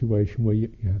a situation where you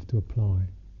have to apply.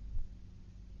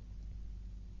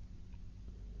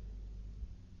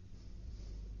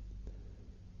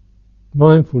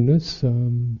 Mindfulness,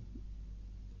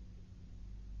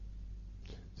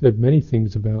 said many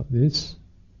things about this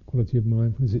quality of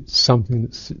mindfulness. It's something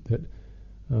that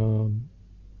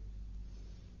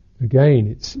again,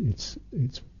 it's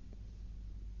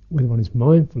whether one is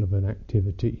mindful of an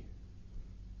activity,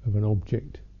 of an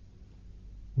object,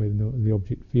 whether the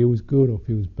object feels good or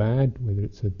feels bad, whether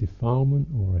it's a defilement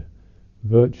or a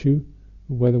virtue,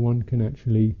 or whether one can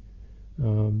actually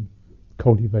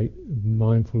cultivate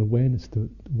mindful awareness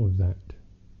towards that.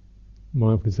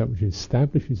 Mindfulness is that which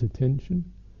establishes attention,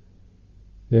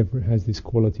 therefore it has this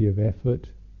quality of effort,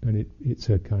 and it's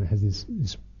a kind of has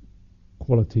this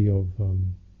quality of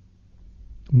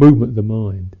movement of the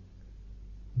mind,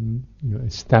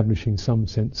 establishing some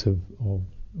sense of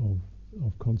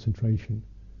concentration,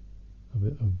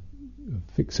 of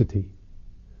fixity.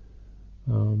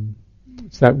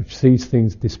 It's that which sees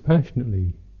things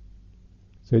dispassionately.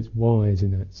 So it's wise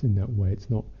in that way. It's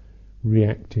not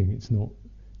reacting. It's not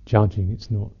judging.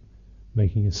 It's not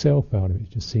making a self out of it. It's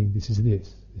just seeing this is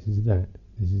this is that,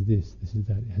 this is this is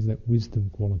that. It has that wisdom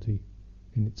quality,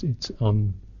 and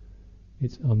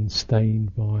it's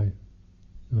unstained by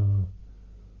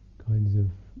kinds of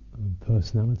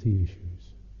personality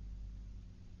issues.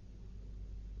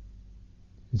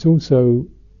 It's also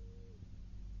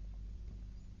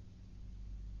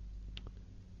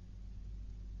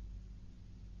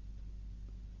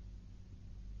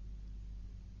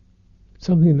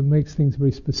something that makes things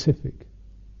very specific.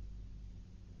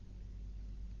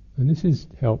 And this is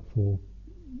helpful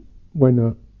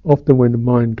often when the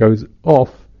mind goes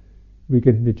off, we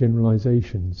get into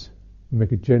generalizations. We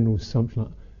make a general assumption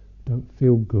like, don't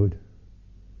feel good,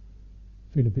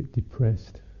 feel a bit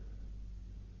depressed,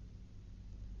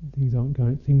 things aren't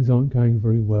going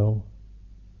very well.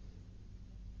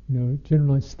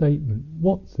 Generalized statement.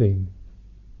 What thing?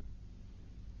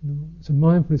 So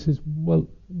mindfulness is,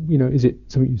 is it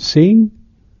something you've seen?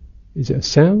 Is it a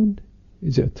sound?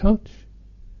 Is it a touch?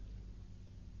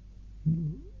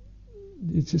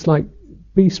 It's just like,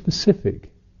 be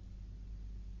specific.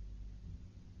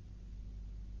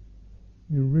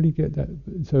 You really get that,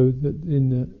 so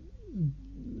that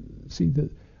see that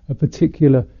a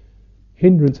particular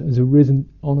hindrance has arisen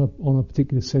on a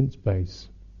particular sense base,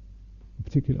 a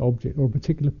particular object, or a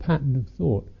particular pattern of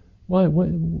thought. Why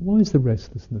is the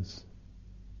restlessness?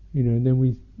 And then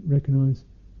we recognise,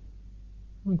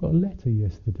 I got a letter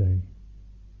yesterday.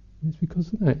 It's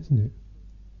because of that, isn't it?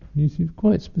 And it's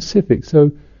quite specific.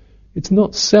 So it's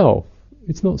not self.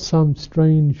 It's not some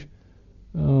strange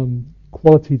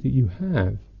quality that you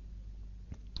have,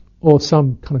 or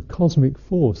some kind of cosmic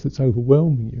force that's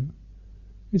overwhelming you.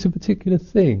 It's a particular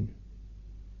thing.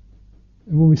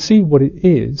 And when we see what it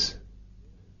is,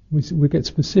 we get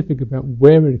specific about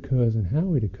where it occurs and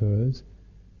how it occurs,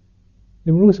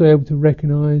 then we're also able to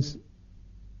recognise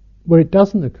where it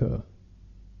doesn't occur.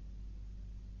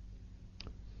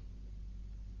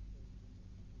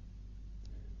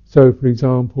 So, for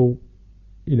example,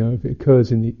 if it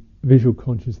occurs in the visual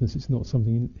consciousness, it's not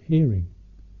something in hearing.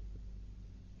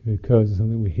 If it occurs in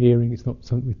something we're hearing, it's not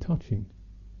something we're touching.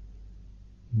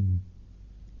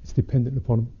 it's dependent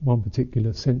upon one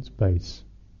particular sense base.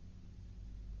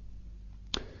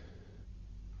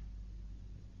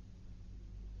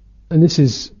 And this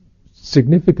is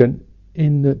significant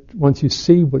in that once you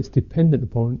see what it's dependent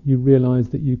upon, you realise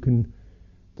that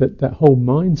that whole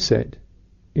mindset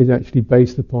is actually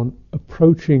based upon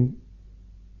approaching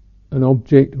an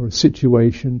object or a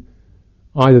situation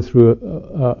either through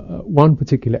one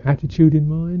particular attitude in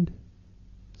mind,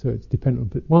 so it's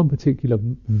dependent on one particular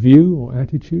view or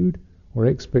attitude or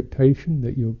expectation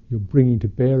that you're bringing to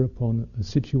bear upon a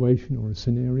situation or a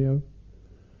scenario.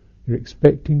 You're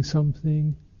expecting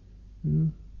something,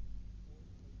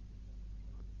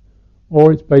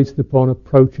 or it's based upon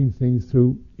approaching things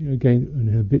through, again, an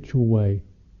habitual way,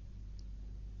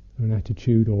 an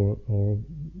attitude or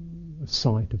a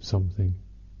sight of something.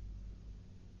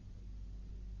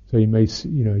 So you may,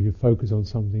 you focus on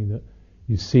something that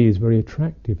you see is very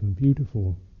attractive and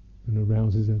beautiful and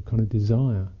arouses a kind of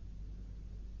desire.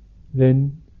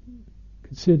 Then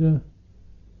consider,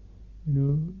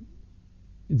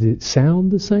 does it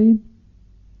sound the same?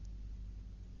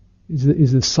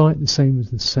 Is the sight the same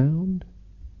as the sound?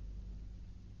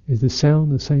 Is the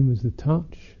sound the same as the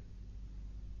touch?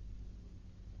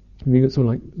 And you got sort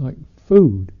of like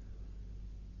food,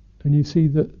 and you see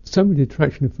that so much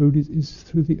attraction of food is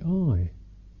through the eye.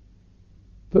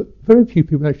 But very few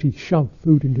people actually shove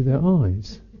food into their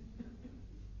eyes.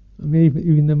 I mean,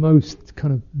 even the most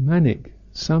kind of manic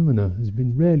samana has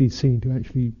been rarely seen to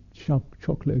actually shove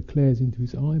chocolate eclairs into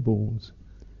his eyeballs.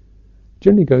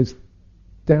 Generally goes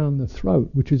down the throat,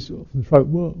 which is often the throat.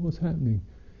 What's happening?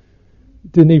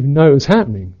 Didn't even know it was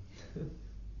happening.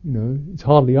 It's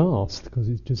hardly asked because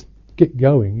it's just get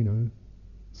going.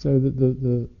 So that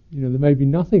the there may be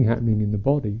nothing happening in the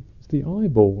body. It's the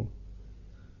eyeball.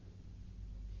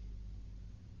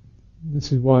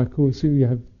 This is why, of course, you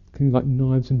have things like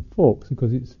knives and forks,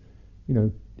 because it's,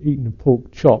 eating a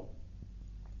pork chop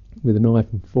with a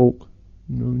knife and fork,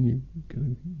 and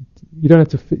you don't have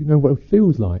to know what it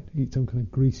feels like. Eat some kind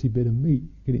of greasy bit of meat,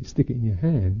 stick it in your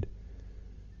hand.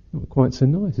 Not quite so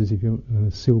nice as if you have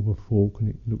a silver fork and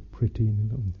it looked pretty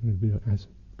and a bit of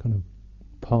kind of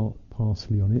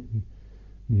parsley on it, and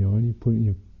you put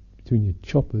it between your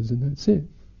choppers, and that's it.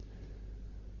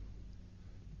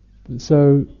 But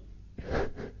so,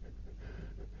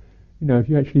 if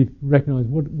you actually recognise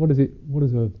what does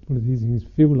these things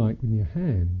feel like in your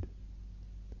hand,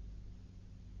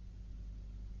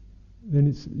 then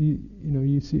it's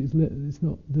you see it's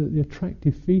not the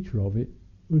attractive feature of it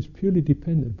was purely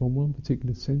dependent upon one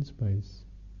particular sense base,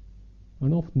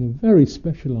 and often a very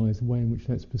specialised way in which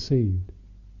that's perceived.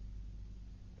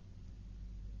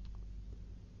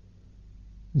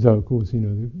 So, of course,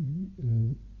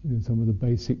 some of the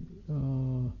basic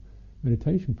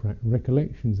meditation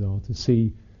recollections are to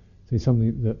see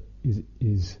something that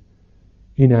is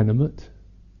inanimate,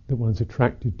 that one's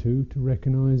attracted to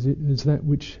recognise it as that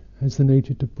which has the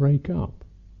nature to break up.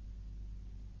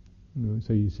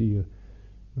 So you see a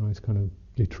nice kind of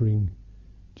glittering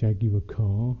Jaguar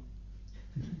car.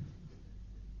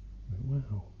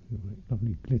 Wow,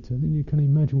 lovely glitter. Then you can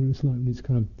imagine what it's like when it's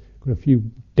kind of got a few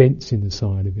dents in the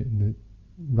side of it and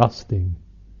rusting.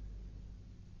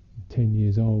 10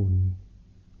 years old and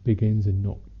big ends are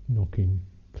knocking,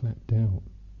 clapped out.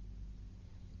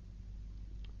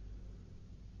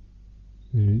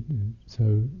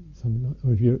 So something like,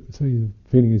 or if your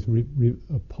feeling is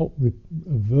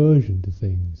aversion to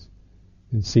things,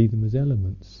 then see them as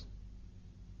elements.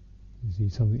 You see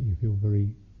something you feel very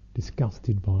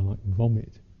disgusted by, like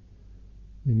vomit,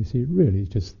 then you see it really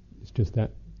it's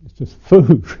just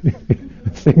food. A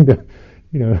thing that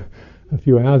a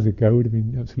few hours ago would have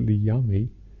been absolutely yummy,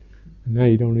 and now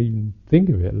you don't even think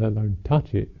of it, let alone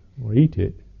touch it or eat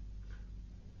it.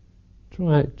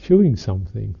 Try out chewing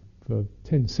something for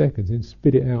 10 seconds and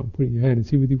spit it out and put it in your hand and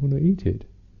see whether you want to eat it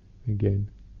again.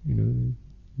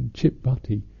 Chip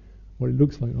butty, what it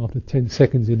looks like after 10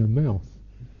 seconds in a mouth.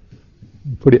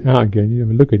 You put it out again, you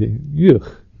have a look at it, yuck,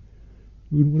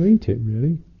 you wouldn't want to eat it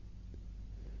really.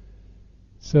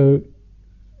 So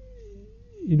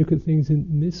you look at things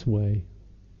in this way,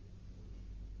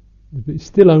 but it's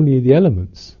still only the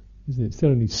elements, isn't it? It's still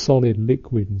only solid,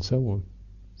 liquid, and so on.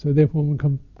 So therefore one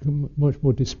can become much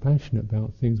more dispassionate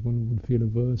about things one would feel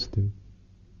averse to.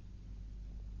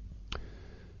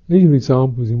 These are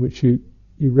examples in which you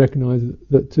recognise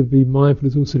that to be mindful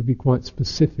is also to be quite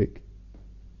specific,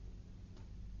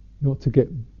 not to get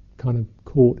kind of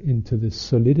caught into the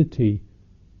solidity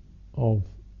of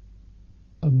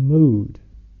a mood,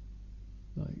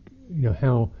 like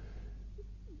how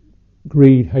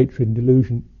greed, hatred, and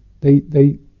delusion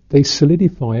they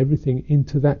solidify everything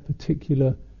into that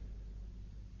particular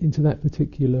into that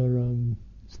particular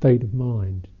state of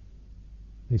mind.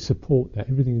 They support that.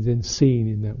 Everything is then seen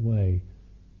in that way.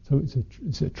 So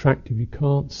it's attractive. You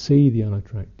can't see the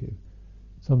unattractive.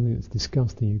 Something that's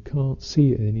disgusting, you can't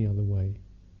see it any other way.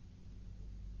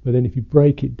 But then if you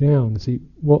break it down and see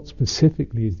what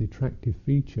specifically is the attractive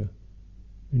feature,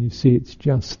 and you see it's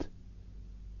just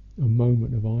a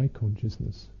moment of eye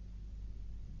consciousness,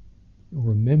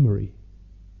 or a memory,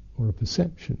 or a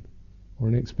perception, or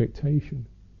an expectation,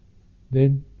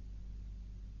 then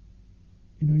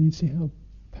you see how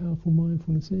powerful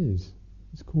mindfulness is.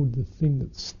 It's called the thing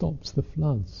that stops the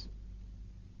floods.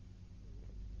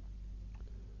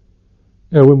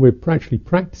 Now, when we're actually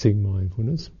practicing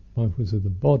mindfulness of the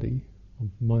body,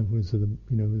 mindfulness of the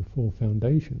four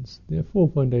foundations. There are four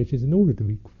foundations in order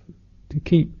to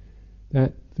keep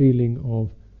that feeling of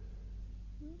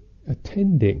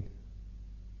attending.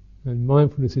 And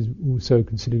mindfulness is also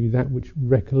considered to be that which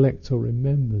recollects or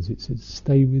remembers. It says,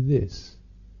 stay with this.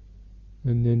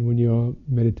 And then when you are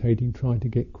meditating, try to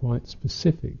get quite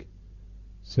specific.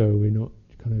 So we're not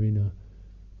kind of in a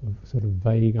sort of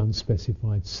vague,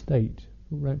 unspecified state,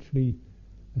 but we're actually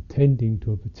attending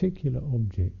to a particular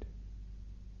object,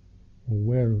 or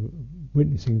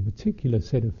witnessing a particular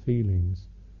set of feelings,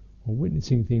 or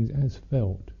witnessing things as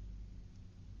felt.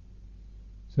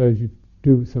 So as you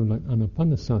do something like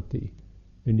anapanasati,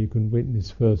 then you can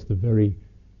witness first the very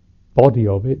body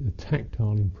of it, the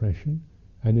tactile impression,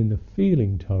 and then the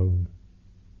feeling tone.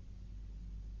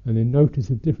 And then notice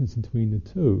the difference between the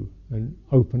two, and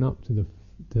open up to the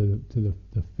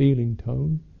feeling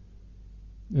tone,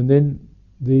 and then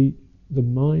the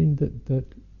mind that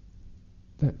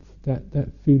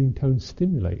feeling tone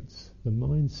stimulates the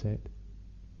mindset.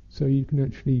 So you can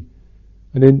actually,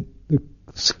 and then the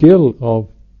skill of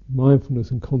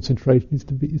mindfulness and concentration is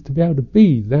to be able to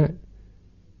be that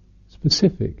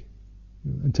specific,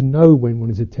 and to know when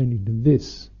one is attending to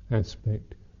this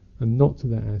aspect and not to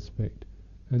that aspect,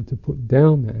 and to put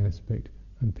down that aspect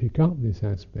and pick up this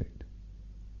aspect,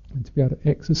 and to be able to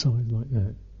exercise like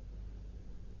that.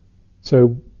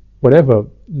 So whatever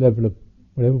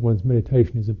one's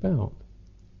meditation is about,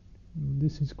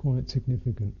 this is quite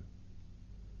significant.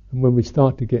 And when we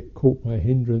start to get caught by a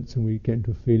hindrance and we get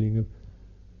into a feeling of,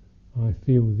 I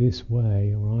feel this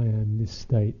way, or I am this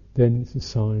state, then it's a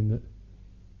sign that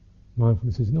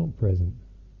mindfulness is not present.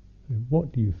 And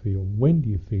what do you feel? When do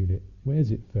you feel it? Where's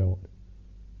it felt?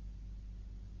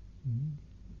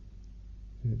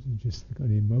 Is it just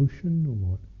an emotion, or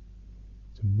what?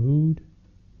 It's a mood.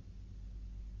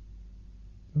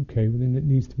 Okay, well then it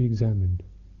needs to be examined.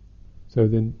 So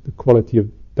then the quality of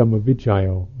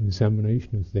Dhammavicaya, or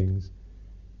examination of things,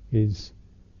 is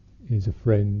a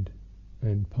friend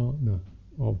and partner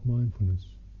of mindfulness.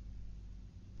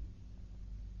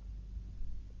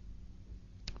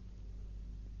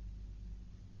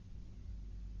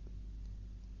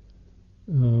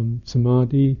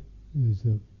 Samadhi is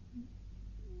the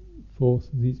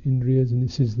fourth of these indriyas, and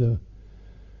this is the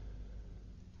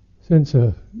sense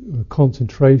of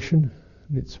concentration,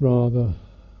 and it's rather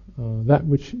that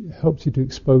which helps you to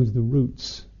expose the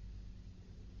roots.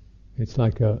 It's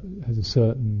like has a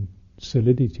certain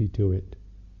solidity to it.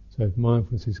 So if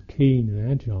mindfulness is keen and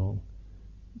agile,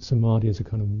 samadhi has a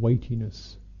kind of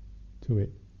weightiness to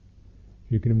it.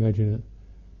 You can imagine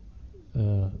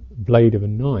a blade of a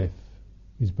knife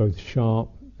is both sharp,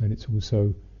 and it's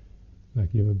also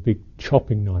like you have a big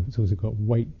chopping knife. It's also got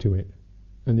weight to it,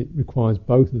 and it requires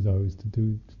both of those to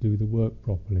do the work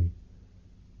properly.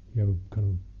 You have a kind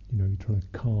of, you're trying to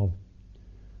carve,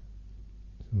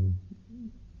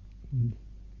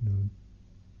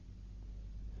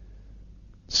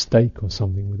 steak or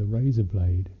something with a razor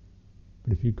blade.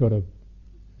 But if you've got a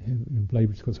blade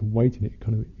which has got some weight in it,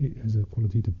 it has a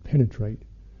quality to penetrate.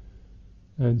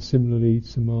 And similarly,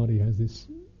 samadhi has a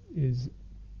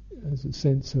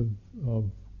sense of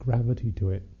gravity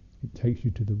to it. It takes you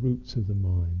to the roots of the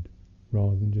mind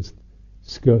rather than just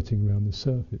skirting around the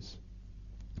surface.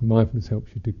 Mindfulness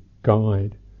helps you to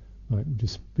guide, like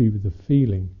just be with the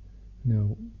feeling.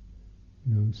 Now,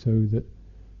 so that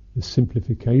the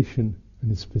simplification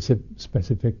and the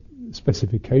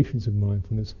specifications of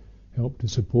mindfulness help to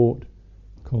support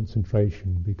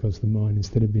concentration, because the mind,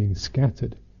 instead of being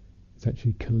scattered, it's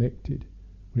actually collected.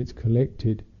 When it's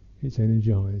collected, it's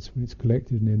energized. When it's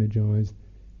collected and energized,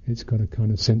 it's got a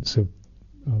kind of sense of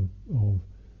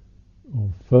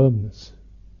firmness,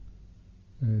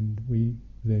 and we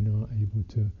then are able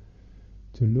to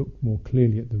look more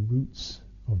clearly at the roots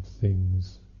of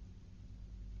things.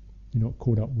 You're not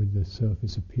caught up with the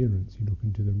surface appearance. You look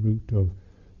into the root of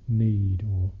need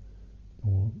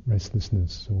or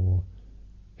restlessness or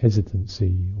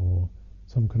hesitancy or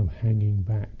some kind of hanging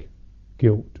back,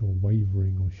 guilt or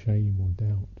wavering or shame or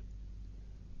doubt.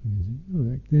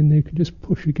 Then they can just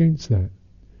push against that.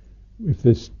 If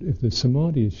the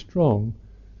samadhi is strong,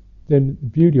 then the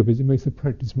beauty of it is it makes the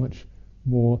practice much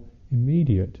more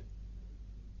immediate.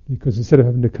 Because instead of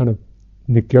having to kind of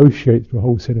negotiate through a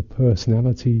whole set of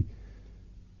personality,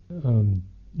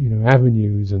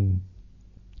 avenues and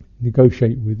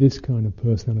negotiate with this kind of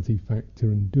personality factor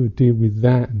and do a deal with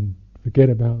that and forget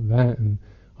about that and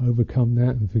overcome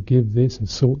that and forgive this and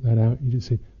sort that out. You just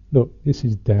say, look, this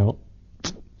is doubt.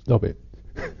 Stop it.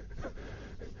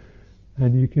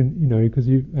 And you can, because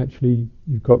you've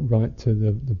got right to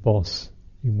the boss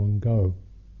in one go.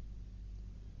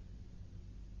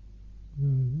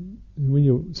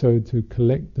 So to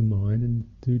collect the mind and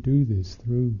to do this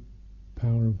through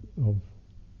power of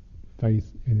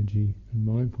faith, energy and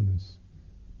mindfulness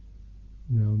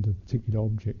around a particular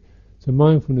object. So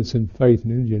mindfulness and faith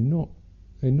and energy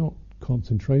they're not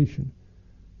concentration.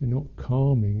 They're not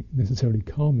necessarily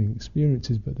calming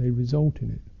experiences, but they result in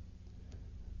it.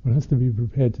 One has to be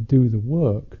prepared to do the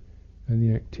work and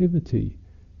the activity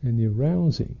and the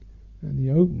arousing and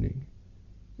the opening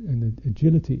and the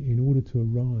agility in order to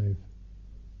arrive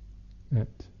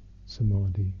at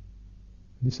samadhi.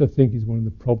 This, I think, is one of the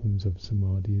problems of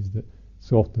samadhi, is that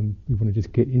so often we want to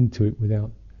just get into it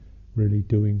without really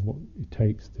doing what it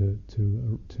takes to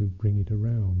bring it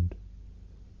around.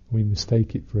 We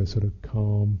mistake it for a sort of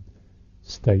calm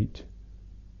state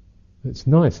that's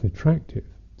nice and attractive,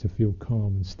 to feel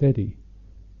calm and steady.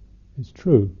 It's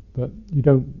true, but you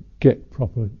don't get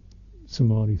proper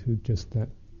samadhi through just that,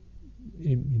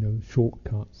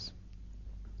 shortcuts.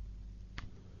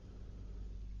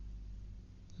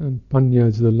 And panya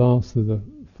is the last of the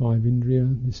five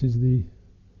indriya. This is the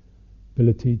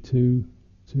ability to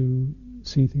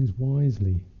see things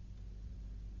wisely.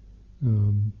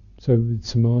 So with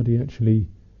samadhi actually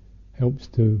helps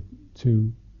to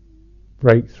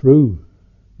break through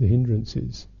the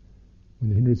hindrances. When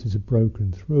the hindrances are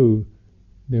broken through,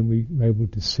 then we're able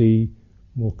to see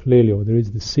more clearly, or there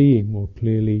is the seeing more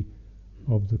clearly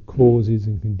of the causes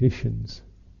and conditions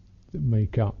that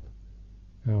make up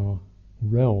our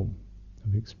realm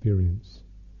of experience.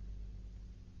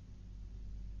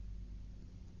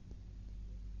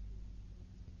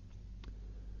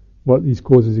 What these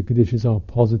causes and conditions are,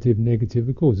 positive, negative,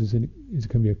 of course, it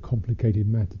can be a complicated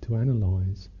matter to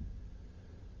analyse.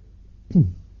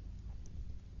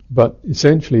 But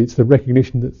essentially it's the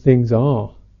recognition that things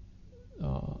are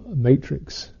a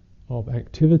matrix of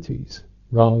activities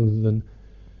rather than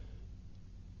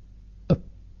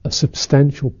a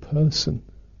substantial person.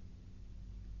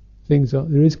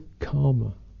 There is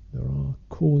karma, there are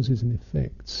causes and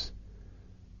effects,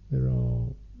 there are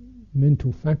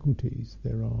mental faculties,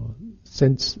 there are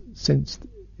sensed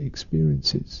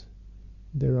experiences,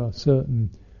 there are certain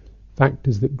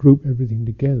factors that group everything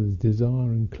together,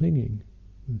 desire and clinging,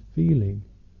 and feeling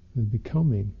and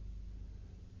becoming.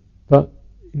 But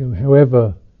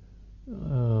however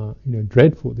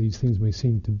dreadful these things may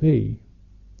seem to be,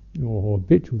 or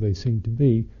habitual they seem to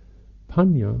be,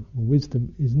 panya, or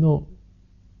wisdom, is not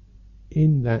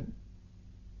in that,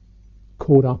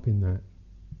 caught up in that.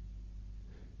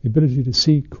 The ability to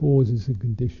see causes and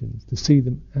conditions, to see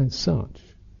them as such,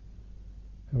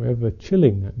 however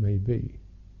chilling that may be,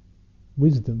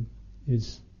 wisdom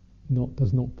does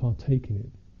not partake in it.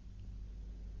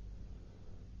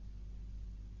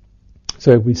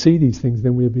 So if we see these things,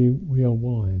 then we are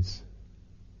wise.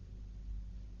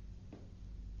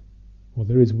 Or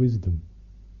there is wisdom.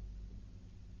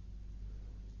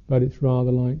 But it's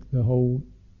rather like the whole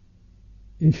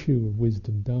issue of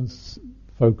wisdom does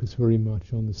focus very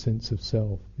much on the sense of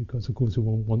self, because of course if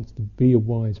one wants to be a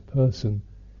wise person,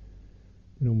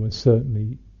 then almost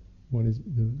certainly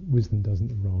the wisdom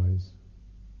doesn't arise.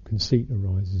 Conceit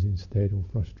arises instead, or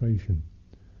frustration.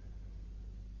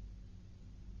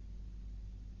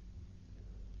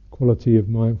 Quality of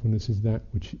mindfulness is that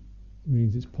which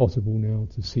means it's possible now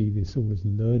to see this all as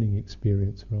learning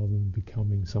experience rather than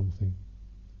becoming something.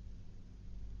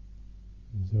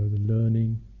 And so the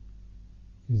learning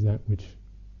is that which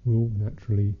will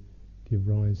naturally give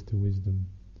rise to wisdom,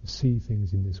 to see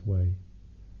things in this way.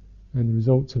 And the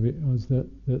results of it is that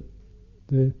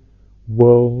the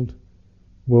worldly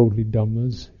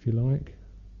dhammas, if you like,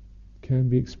 can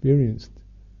be experienced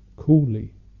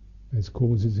coolly as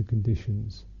causes and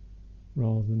conditions,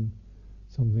 rather than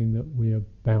something that we are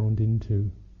bound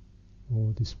into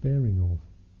or despairing of.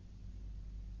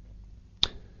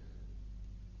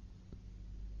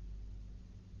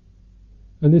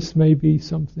 And this may be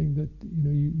something that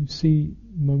you see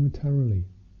momentarily.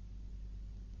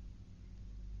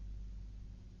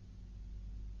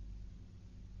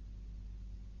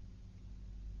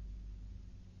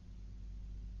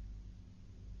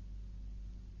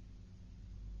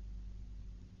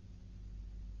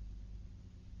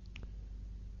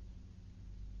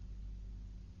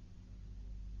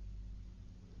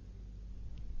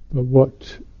 But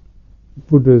what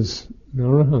Buddhas and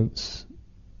Arahants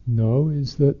know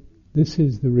is that this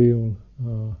is the real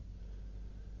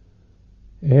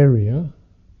area,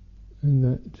 and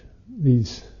that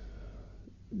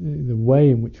the way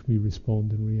in which we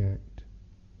respond and react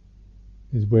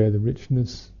is where the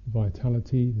richness,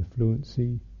 vitality, the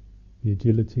fluency, the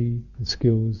agility, the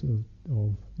skills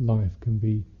of life can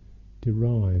be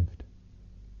derived.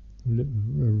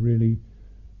 Really,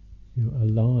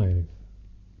 alive,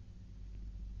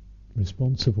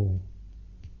 responsible,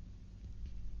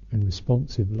 and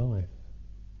responsive life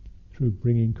through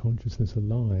bringing consciousness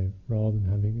alive, rather than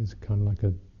having it as kind of like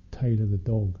a tail of the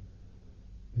dog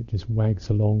that just wags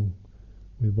along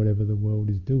with whatever the world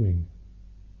is doing.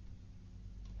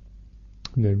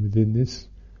 And then within this,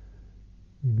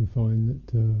 you can find that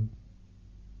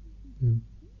the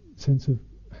sense of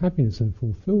happiness and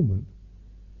fulfillment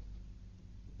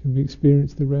can be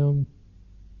experienced around,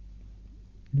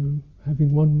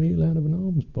 having one meal out of an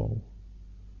alms bowl,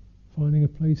 finding a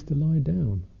place to lie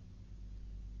down,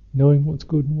 knowing what's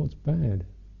good and what's bad,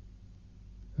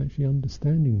 actually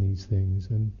understanding these things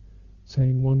and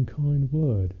saying one kind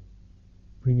word,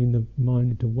 bringing the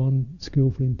mind into one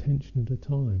skillful intention at a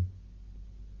time,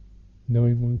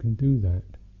 knowing one can do that.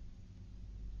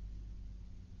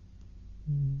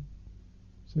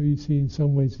 So you see, in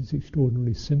some ways it's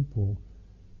extraordinarily simple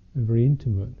and very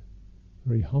intimate,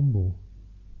 very humble,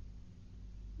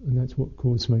 and that's what, of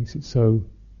course, makes it so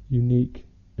unique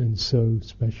and so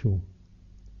special.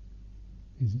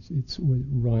 It's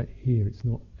right here, it's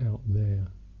not out there,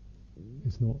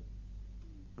 it's not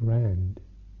grand.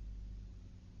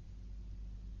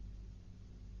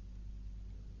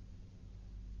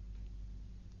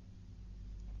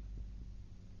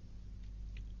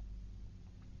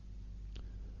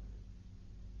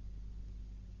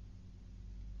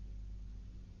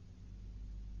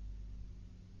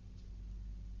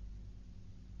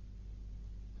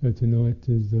 So tonight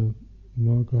is the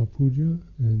Magha Puja,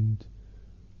 and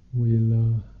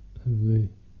we'll have the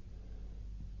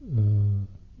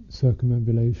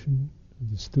circumambulation of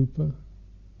the stupa,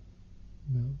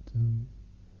 about an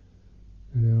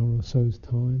hour or so's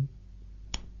time.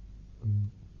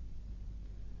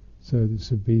 So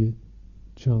this would be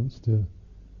a chance to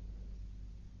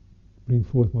bring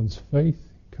forth one's faith,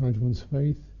 encourage one's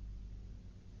faith.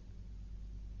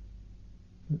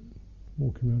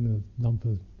 Walking around a lump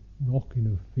of rock in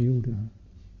a field in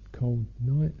a cold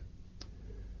night.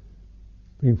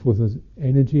 Bring forth as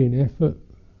energy and effort,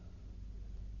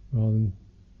 rather than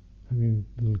having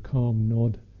a little calm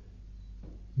nod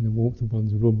in the warmth of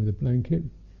one's room with a blanket.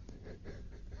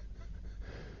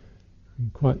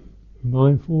 And quite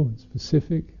mindful and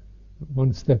specific,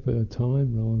 one step at a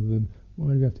time, rather than,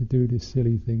 why do we have to do this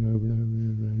silly thing over and over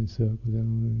and around in circles?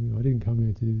 I didn't come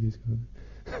here to do this kind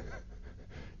of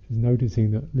Just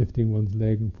noticing that lifting one's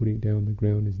leg and putting it down on the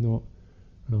ground is not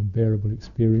an unbearable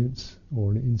experience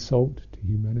or an insult to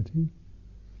humanity,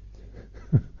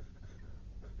 or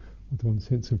to one's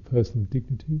sense of personal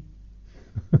dignity.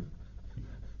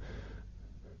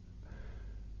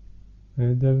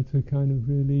 And to kind of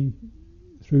really,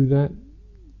 through that,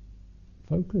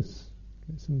 focus,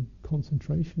 get some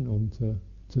concentration onto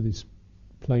this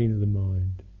plane of the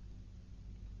mind.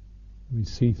 We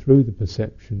see through the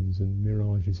perceptions and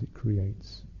mirages it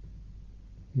creates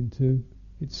into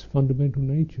its fundamental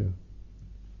nature,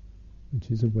 which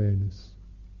is awareness,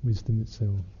 wisdom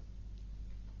itself.